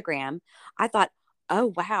Instagram, I thought,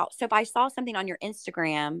 oh, wow. So if I saw something on your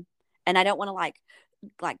Instagram and I don't want to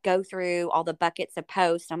like go through all the buckets of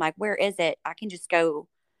posts, I'm like, where is it? I can just go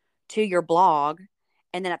to your blog.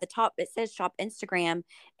 And then at the top, it says shop Instagram.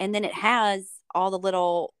 And then it has all the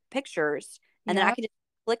little pictures. And then I Yeah. can just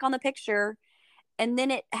click on the picture. And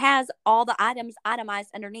then it has all the items itemized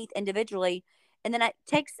underneath individually. And then I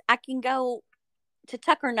can go to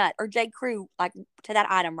Tucker Nut or J. Crew, like to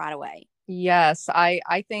that item right away. Yes,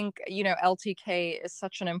 I think, LTK is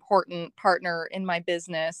such an important partner in my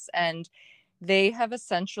business, and they have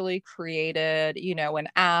essentially created, an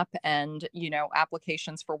app and,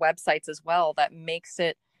 applications for websites as well that makes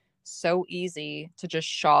it so easy to just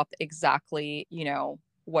shop exactly,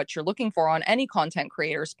 what you're looking for on any content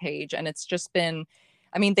creator's page. And it's just been,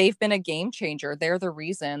 I mean, they've been a game changer. They're the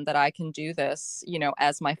reason that I can do this,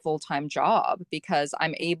 as my full-time job, because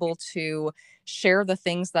I'm able to share the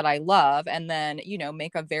things that I love and then,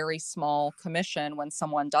 make a very small commission when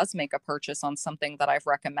someone does make a purchase on something that I've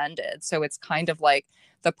recommended. So it's kind of like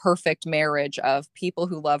the perfect marriage of people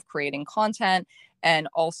who love creating content and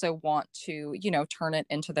also want to, turn it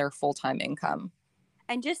into their full-time income.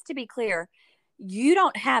 And just to be clear, you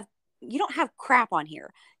don't have you don't have crap on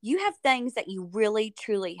here. You have things that you really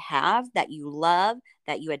truly have, that you love,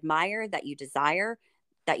 that you admire, that you desire,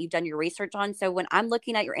 that you've done your research on. So when I'm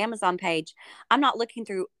looking at your Amazon page, I'm not looking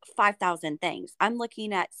through 5,000 things. I'm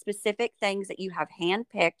looking at specific things that you have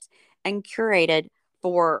handpicked and curated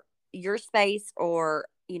for your space, or,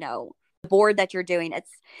 the board that you're doing.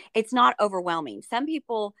 It's not overwhelming. Some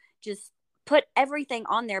people just put everything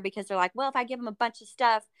on there because they're like, well, if I give them a bunch of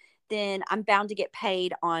stuff, then I'm bound to get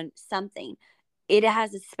paid on something. It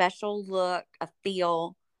has a special look, a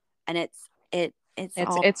feel, and it's It's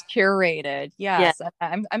all. it's curated. Yeah. Yes.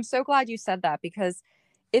 I'm so glad you said that, because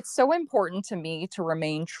it's so important to me to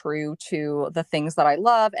remain true to the things that I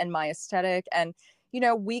love and my aesthetic. And,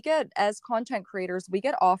 we get, as content creators, we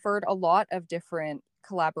get offered a lot of different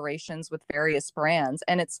collaborations with various brands.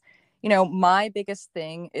 And it's, my biggest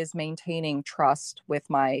thing is maintaining trust with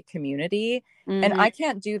my community. And Hmm. I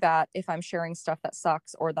can't do that if I'm sharing stuff that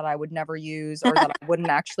sucks or that I would never use or that I wouldn't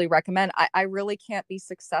actually recommend. I really can't be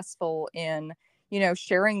successful in,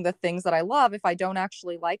 sharing the things that I love if I don't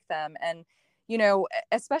actually like them. And,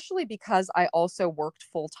 especially because I also worked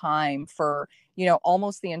full time for,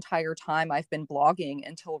 almost the entire time I've been blogging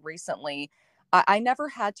until recently. I never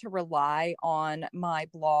had to rely on my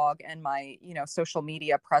blog and my, social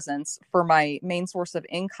media presence for my main source of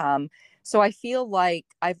income. So I feel like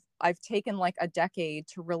I've taken like a decade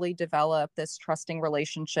to really develop this trusting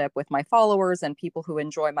relationship with my followers and people who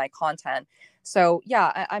enjoy my content. So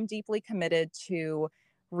yeah, I'm deeply committed to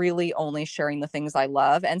really only sharing the things I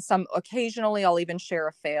love. And some occasionally I'll even share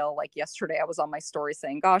a fail. Like yesterday, I was on my story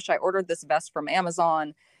saying, gosh, I ordered this vest from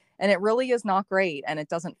Amazon and it really is not great and it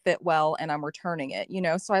doesn't fit well and I'm returning it,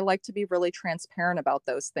 So I like to be really transparent about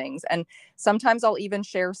those things. And sometimes I'll even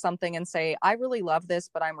share something and say, I really love this,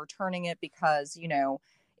 but I'm returning it because,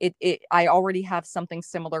 I already have something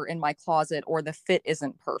similar in my closet, or the fit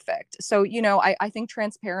isn't perfect. So, I think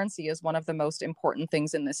transparency is one of the most important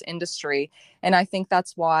things in this industry. And I think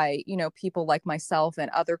that's why, people like myself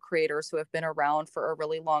and other creators who have been around for a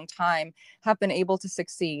really long time have been able to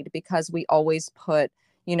succeed, because we always put,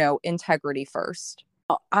 integrity first.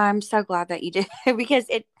 I'm so glad that you did because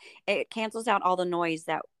it cancels out all the noise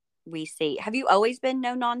that we see. Have you always been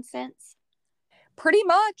no nonsense? Pretty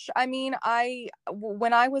much. I mean,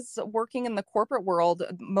 when I was working in the corporate world,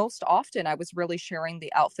 most often I was really sharing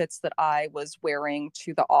the outfits that I was wearing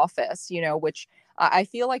to the office, which I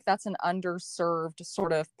feel like that's an underserved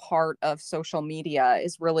sort of part of social media,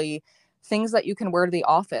 is really things that you can wear to the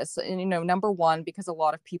office. And, number one, because a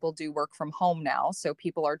lot of people do work from home now, so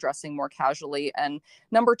people are dressing more casually. And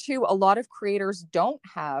number two, a lot of creators don't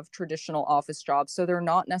have traditional office jobs, so they're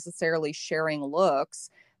not necessarily sharing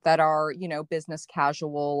looks that are, business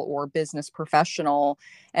casual or business professional.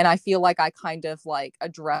 And I feel like I kind of like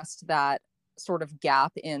addressed that sort of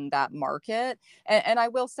gap in that market. And I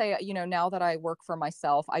will say, now that I work for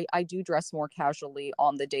myself, I do dress more casually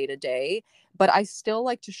on the day to day, but I still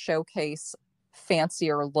like to showcase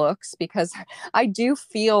fancier looks, because I do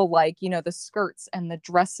feel like, the skirts and the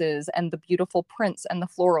dresses and the beautiful prints and the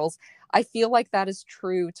florals, I feel like that is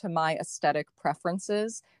true to my aesthetic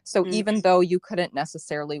preferences. So Mm. even though you couldn't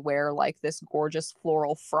necessarily wear like this gorgeous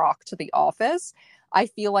floral frock to the office, I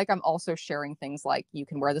feel like I'm also sharing things like, you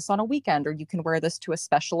can wear this on a weekend or you can wear this to a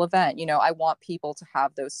special event. I want people to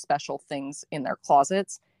have those special things in their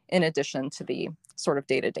closets in addition to the sort of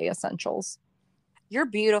day-to-day essentials. You're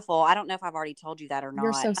beautiful. I don't know if I've already told you that or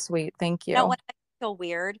You're not. so sweet. Thank I don't you. want to feel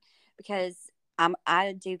weird because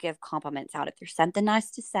I do give compliments out. If there's something nice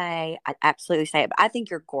to say, I absolutely say it. But I think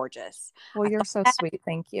you're gorgeous. Well, I you're thought so that, sweet.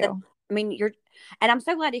 Thank that you. I mean, and I'm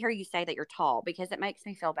so glad to hear you say that you're tall, because it makes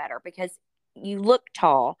me feel better, because you look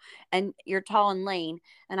tall and you're tall and lean.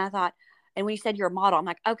 And I thought, and when you said you're a model, I'm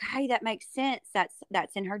like, okay, that makes sense.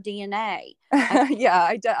 That's in her DNA. Yeah,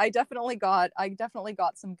 I definitely got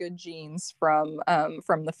some good genes from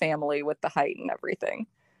the family with the height and everything.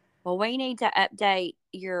 Well, we need to update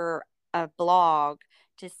your a blog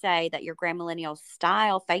to say that your Grand Millennial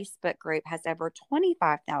Style Facebook group has over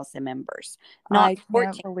 25,000 members, not I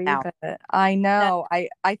can't believe 14,000. it. I So, know.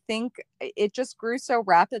 I think it just grew so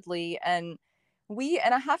rapidly, and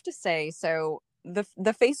I have to say, so the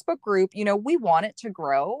Facebook group, we want it to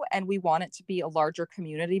grow and we want it to be a larger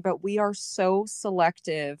community, but we are so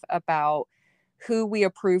selective about who we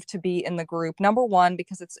approve to be in the group. Number one,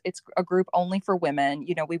 because it's a group only for women.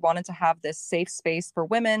 We wanted to have this safe space for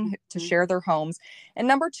women to mhm. share their homes. And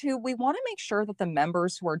number two, we want to make sure that the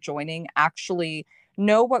members who are joining actually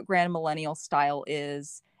know what Grand Millennial Style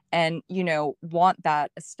is, and want that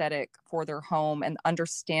aesthetic for their home, and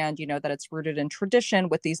understand that it's rooted in tradition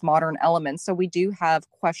with these modern elements. So we do have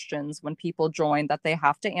questions when people join that they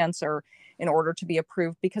have to answer in order to be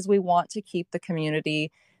approved, because we want to keep the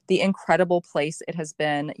community the incredible place it has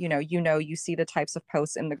been. You see the types of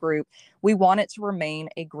posts in the group. We want it to remain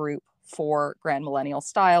a group for Grand Millennial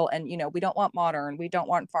Style. And we don't want modern, we don't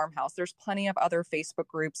want farmhouse. There's plenty of other Facebook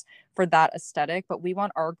groups for that aesthetic, but we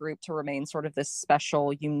want our group to remain sort of this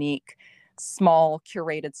special, unique, small,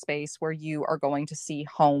 curated space where you are going to see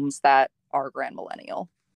homes that are Grand Millennial.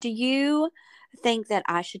 Do you think that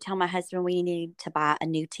I should tell my husband we need to buy a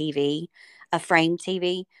new TV, a frame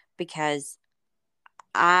TV? Because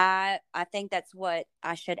I think that's what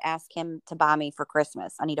I should ask him to buy me for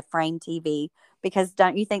Christmas. I need a frame TV, because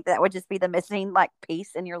don't you think that would just be the missing like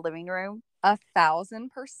piece in your living room?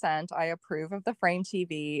 1,000% I approve of the frame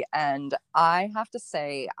TV. And I have to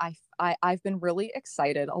say, I've been really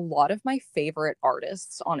excited. A lot of my favorite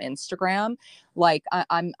artists on Instagram, like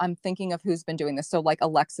I'm thinking of who's been doing this. So like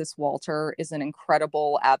Alexis Walter is an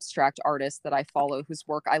incredible abstract artist that I follow, whose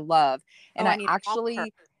work I love. Oh, And I I need to follow her.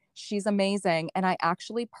 actually She's amazing. And I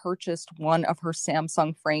actually purchased one of her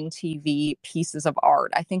Samsung Frame TV pieces of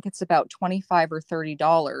art. I think it's about 25 or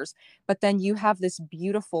 $30. But then you have this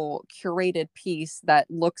beautiful curated piece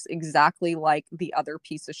that looks exactly like the other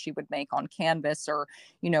pieces she would make on canvas, or,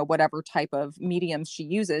 whatever type of mediums she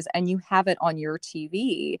uses. And you have it on your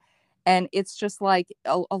TV. And it's just like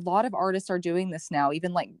a lot of artists are doing this now.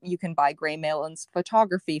 Even like you can buy Gray Malin's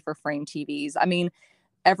photography for frame TVs. I mean,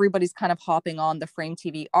 everybody's kind of hopping on the frame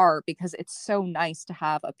TV art because it's so nice to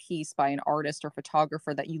have a piece by an artist or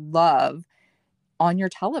photographer that you love on your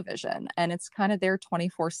television, and it's kind of there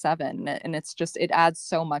 24/7, and it adds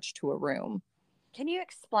so much to a room. Can you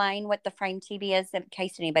explain what the frame TV is in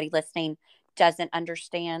case anybody listening doesn't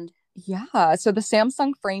understand? Yeah, so the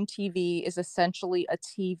Samsung Frame TV is essentially a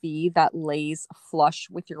TV that lays flush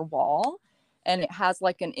with your wall, and it has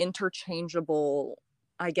like an interchangeable,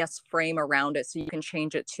 I guess, frame around it, so you can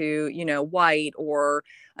change it to, white or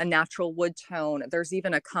a natural wood tone. There's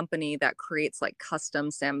even a company that creates like custom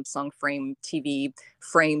Samsung Frame TV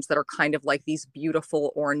frames that are kind of like these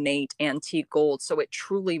beautiful ornate antique gold, so it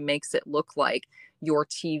truly makes it look like your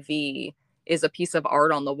TV is a piece of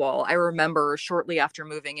art on the wall. I remember shortly after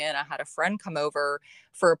moving in, I had a friend come over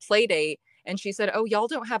for a play date, and she said, "Oh, y'all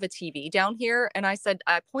don't have a TV down here?" And I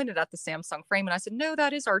pointed at the Samsung frame and I said, "No,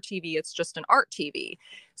 that is our TV. It's just an art TV."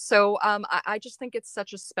 So I just think it's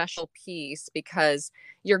such a special piece because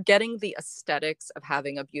you're getting the aesthetics of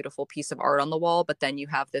having a beautiful piece of art on the wall, but then you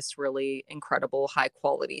have this really incredible high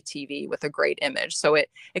quality TV with a great image. So it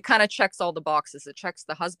kind of checks all the boxes. It checks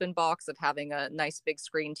the husband box of having a nice big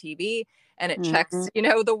screen TV, and it Mhm. checks,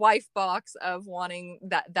 the wife box of wanting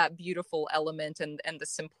that beautiful element and the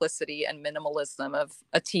simplicity and minimalism of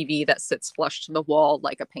a TV that sits flush to the wall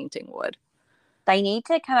like a painting would. They need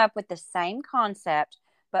to come up with the same concept,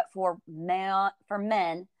 but for men,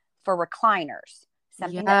 for recliners.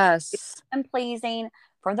 Something that's Yes. pleasing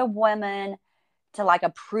for the women to like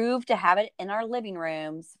approve to have it in our living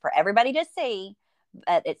rooms for everybody to see,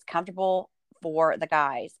 but it's comfortable for the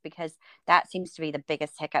guys, because that seems to be the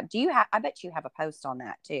biggest hiccup. I bet you have a post on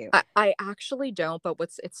that too. I actually don't, but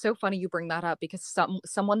it's so funny you bring that up because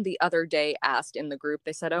someone the other day asked in the group.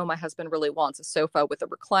 They said, "Oh, my husband really wants a sofa with a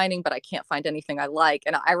reclining, but I can't find anything I like."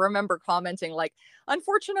 And I remember commenting like,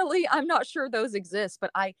 "Unfortunately, I'm not sure those exist,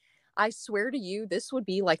 but I swear to you, this would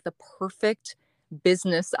be like the perfect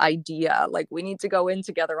business idea. Like we need to go in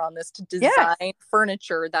together on this to Yes. design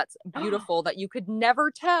furniture that's beautiful that you could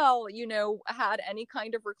never tell, had any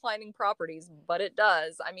kind of reclining properties, but it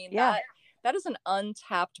does. I mean, Yeah. that is an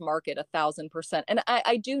untapped market, 1,000%. And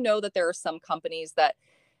I do know that there are some companies that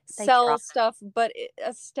They try. sell stuff, but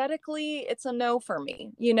aesthetically, it's a no for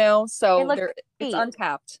me, It so looks there, it's cheap.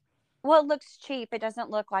 untapped. Well, it looks cheap. It doesn't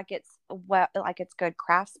look like it's like it's good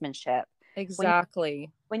craftsmanship. When you Exactly.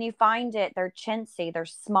 when you find it, they're chintzy, they're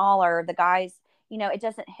smaller. The guys, it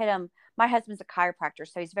doesn't hit them. My husband's a chiropractor,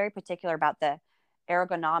 so he's very particular about the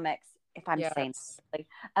ergonomics if I'm saying Yes. correctly,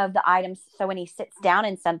 of the items. So when he sits down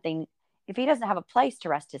in something, if he doesn't have a place to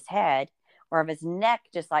rest his head, or if his neck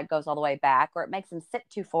just like goes all the way back, or it makes him sit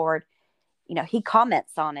too forward, he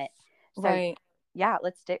comments on it. So Right. yeah,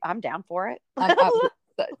 I'm down for it. I'm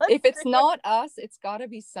Let's if it's do it. not us, it's got to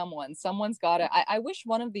be someone. Someone's got to. I wish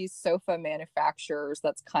one of these sofa manufacturers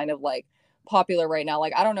that's kind of like popular right now,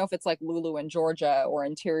 like I don't know if it's like Lulu in Georgia or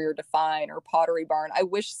Interior Define or Pottery Barn. I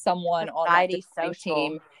wish someone on that Society design social.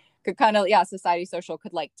 team could kind of, yeah, Society Social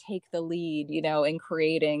could like take the lead, in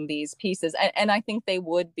creating these pieces. And I think they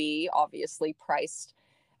would be obviously priced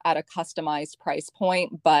at a customized price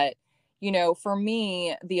point, but for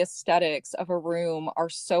me, the aesthetics of a room are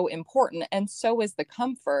so important, and so is the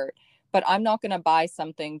comfort. But I'm not going to buy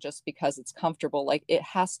something just because it's comfortable. Like it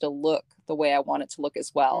has to look the way I want it to look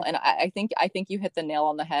as well. And I think you hit the nail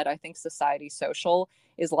on the head. I think Society Social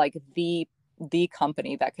is like the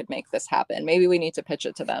company that could make this happen. Maybe we need to pitch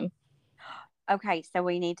it to them. Okay, so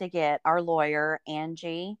we need to get our lawyer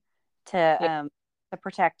Angie to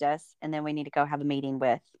protect us, and then we need to go have a meeting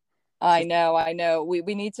with. I know. We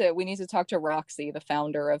need to talk to Roxy, the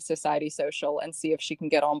founder of Society Social, and see if she can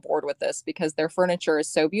get on board with this because their furniture is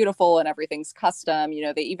so beautiful and everything's custom.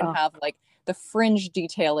 They even Oh, have like the fringe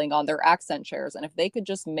detailing on their accent chairs. And if they could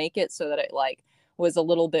just make it so that it like was a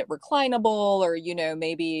little bit reclinable or,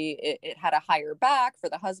 maybe it had a higher back for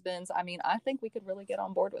the husbands. I mean, I think we could really get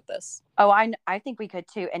on board with this. oh, I think we could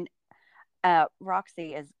too. And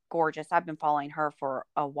Roxy is gorgeous. I've been following her for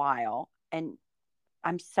a while, and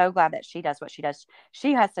I'm so glad that she does what she does.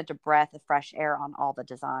 She has such a breath of fresh air on all the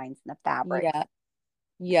designs and the fabrics. Yeah.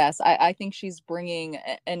 Yes, I think she's bringing,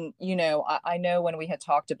 and I know when we had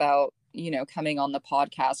talked about, coming on the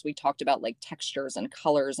podcast, we talked about like textures and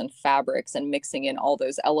colors and fabrics and mixing in all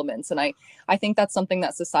those elements. And I think that's something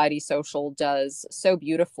that Society Social does so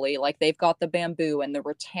beautifully. Like they've got the bamboo and the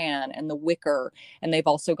rattan and the wicker, and they've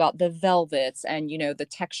also got the velvets and, the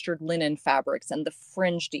textured linen fabrics and the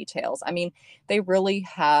fringe details. I mean, they really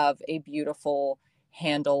have a beautiful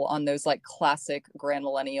handle on those like classic grand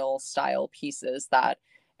millennial style pieces that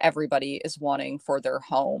everybody is wanting for their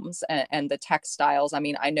homes, and the textiles. I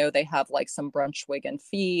mean, I know they have like some Brunswick and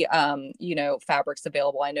Fee fabrics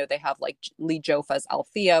available. I know they have like Lee Jofa's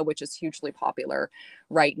Althea, which is hugely popular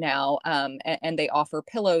right now, and they offer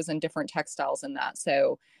pillows and different textiles in that.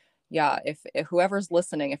 So yeah, if whoever's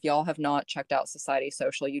listening, if y'all have not checked out Society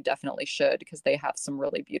Social, you definitely should because they have some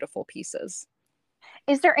really beautiful pieces.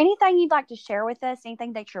 Is there anything you'd like to share with us?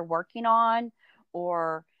 Anything that you're working on,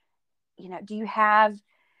 or do you have?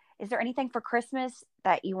 Is there anything for Christmas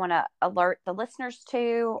that you want to alert the listeners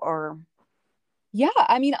to, or? Yeah,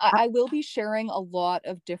 I mean, I will be sharing a lot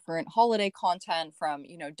of different holiday content from,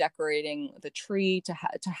 decorating the tree to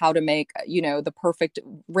how to make, the perfect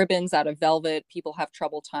ribbons out of velvet. People have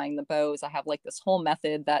trouble tying the bows. I have like this whole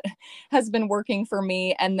method that has been working for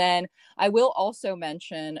me. And then I will also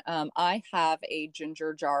mention I have a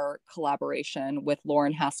ginger jar collaboration with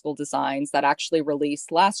Lauren Haskell Designs that actually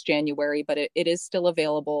released last January, but it is still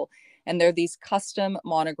available, and they're these custom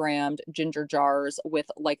monogrammed ginger jars with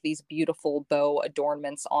like these beautiful bow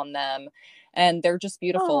adornments on them, and they're just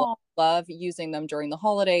beautiful. Oh, Love using them during the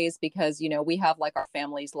holidays because we have like our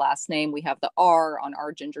family's last name. We have the R on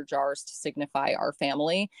our ginger jars to signify our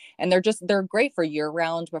family, and they're great for year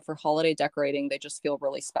round, but for holiday decorating they just feel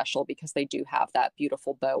really special because they do have that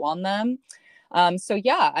beautiful bow on them. So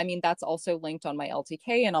yeah, I mean, that's also linked on my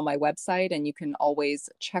LTK and on my website, and you can always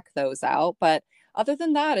check those out. But other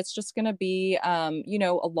than that, it's just going to be,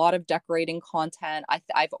 a lot of decorating content.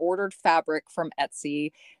 I've ordered fabric from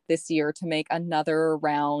Etsy this year to make another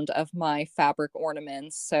round of my fabric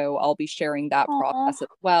ornaments. So I'll be sharing that oh, process as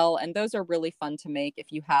well. And those are really fun to make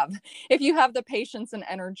if you have if you have the patience and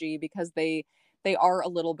energy because they are a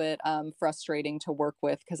little bit frustrating to work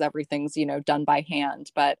with because everything's done by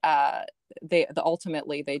hand, but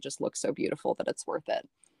ultimately they just look so beautiful that it's worth it.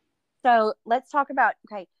 so let's talk about.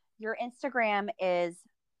 Okay, your Instagram is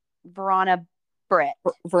Verona Britt.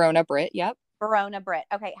 Verona Brit, yep. Verona Britt.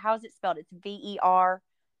 Okay, how is it spelled? It's VER.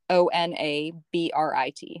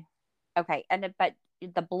 ONABRIT. Okay, but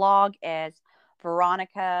the blog is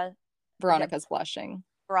Veronica. Is it Veronica's blushing.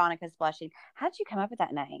 Veronica's blushing? How did you come up with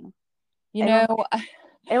that name? You It know,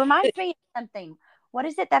 it reminds me of something. What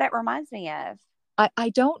is it that it reminds me of? I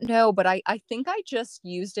don't know, but I think I just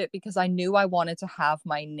used it because I knew I wanted to have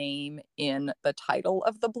my name in the title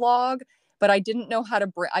of the blog, but I didn't know how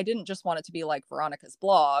to I didn't just want it to be like Veronica's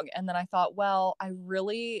blog. And then I thought, well,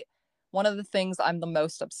 one of the things I'm the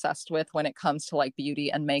most obsessed with when it comes to like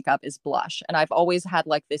beauty and makeup is blush. And I've always had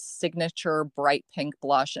like this signature bright pink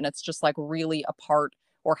blush, and it's just like really a part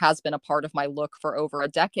or has been a part of my look for over a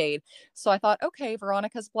decade. So I thought, okay,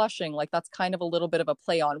 Veronica's blushing. Like that's kind of a little bit of a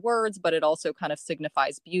play on words, but it also kind of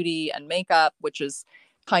signifies beauty and makeup, which is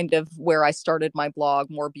kind of where I started my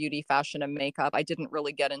blog, more beauty, fashion, and makeup. I didn't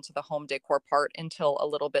really get into the home decor part until a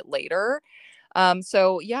little bit later.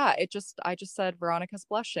 So yeah, I just said Veronica's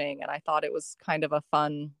blushing, and I thought it was kind of a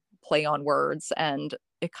fun play on words, and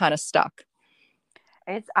it kind of stuck.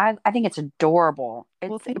 I think it's adorable.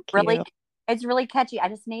 Well, thank you. It's really catchy. I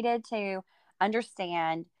just needed to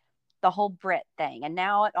understand the whole Brit thing, and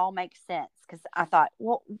now it all makes sense because I thought,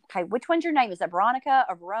 well, okay, which one's your name? Is it Veronica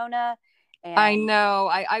or Verona? I And know.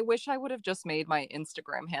 I wish I would have just made my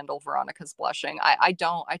Instagram handle Veronica's blushing. I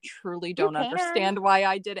truly you don't can. understand why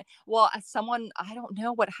I did it. Well, someone, I don't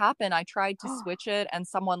know what happened. I tried to switch it and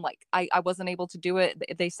someone like, I wasn't able to do it.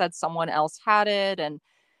 They said someone else had it. And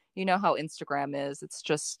you know how Instagram is.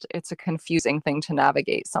 It's a confusing thing to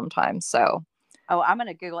navigate sometimes. So Oh, I'm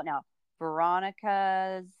gonna Google it now.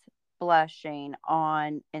 Veronica's blushing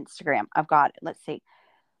on Instagram. I've got it. Let's see.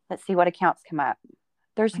 Let's see what accounts come up.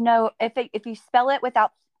 There's no if you spell it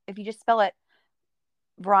without if you just spell it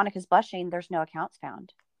Veronica's blushing, there's no accounts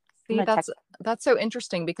found. I'm see, gonna text. that's so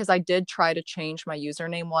interesting because I did try to change my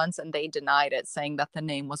username once and they denied it, saying that the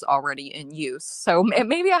name was already in use. So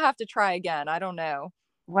maybe I have to try again. I don't know.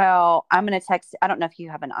 Well, I'm gonna text. I don't know if you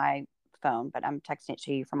have an iPhone, but I'm texting it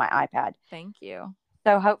to you from my iPad. Thank you.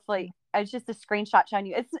 So hopefully, it's just a screenshot showing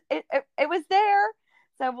you it was there.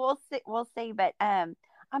 So we'll see. We'll see. But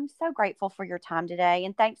I'm so grateful for your time today,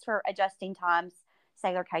 and thanks for adjusting times.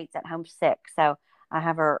 Sailor Kate's at home sick, so I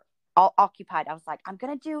have her all occupied. I was like, I'm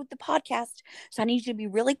gonna do the podcast, so I need you to be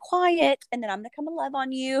really quiet, and then I'm gonna come and love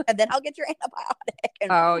on you, and then I'll get your antibiotic. And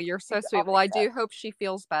Oh, you're so sweet. all Well, this I stuff. do hope she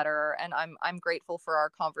feels better, and I'm grateful for our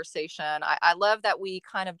conversation. I love that we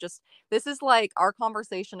kind of just this is like our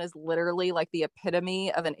conversation is literally like the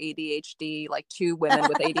epitome of an ADHD, like two women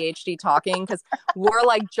with ADHD talking, because we're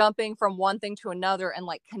like jumping from one thing to another and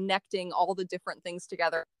like connecting all the different things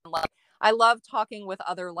together. And, like I love talking with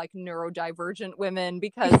other like neurodivergent women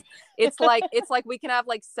because it's like we can have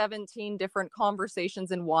like 17 different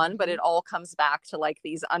conversations in one, but it all comes back to like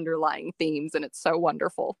these underlying themes, and it's so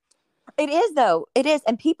wonderful. It is though. It is,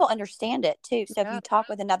 and people understand it too. So if Yeah. you talk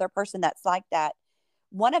with another person that's like that,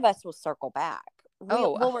 one of us will circle back.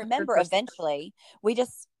 Oh, We'll hundred remember percent. eventually. We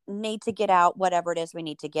just need to get out whatever it is we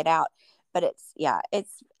need to get out. But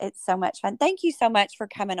it's so much fun. Thank you so much for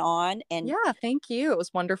coming on, and Yeah, thank you. It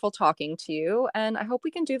was wonderful talking to you, and I hope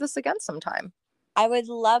we can do this again sometime. I would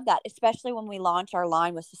love that, especially when we launch our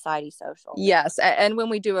line with Society Social. Yes, and when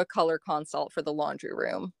we do a color consult for the laundry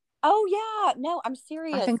room. Oh yeah, no, I'm I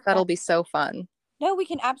serious. think that'll be so fun. No, we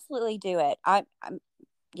can absolutely do it. I'm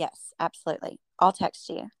yes, absolutely. I'll text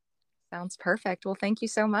you. Sounds perfect. Well, thank you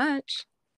so much.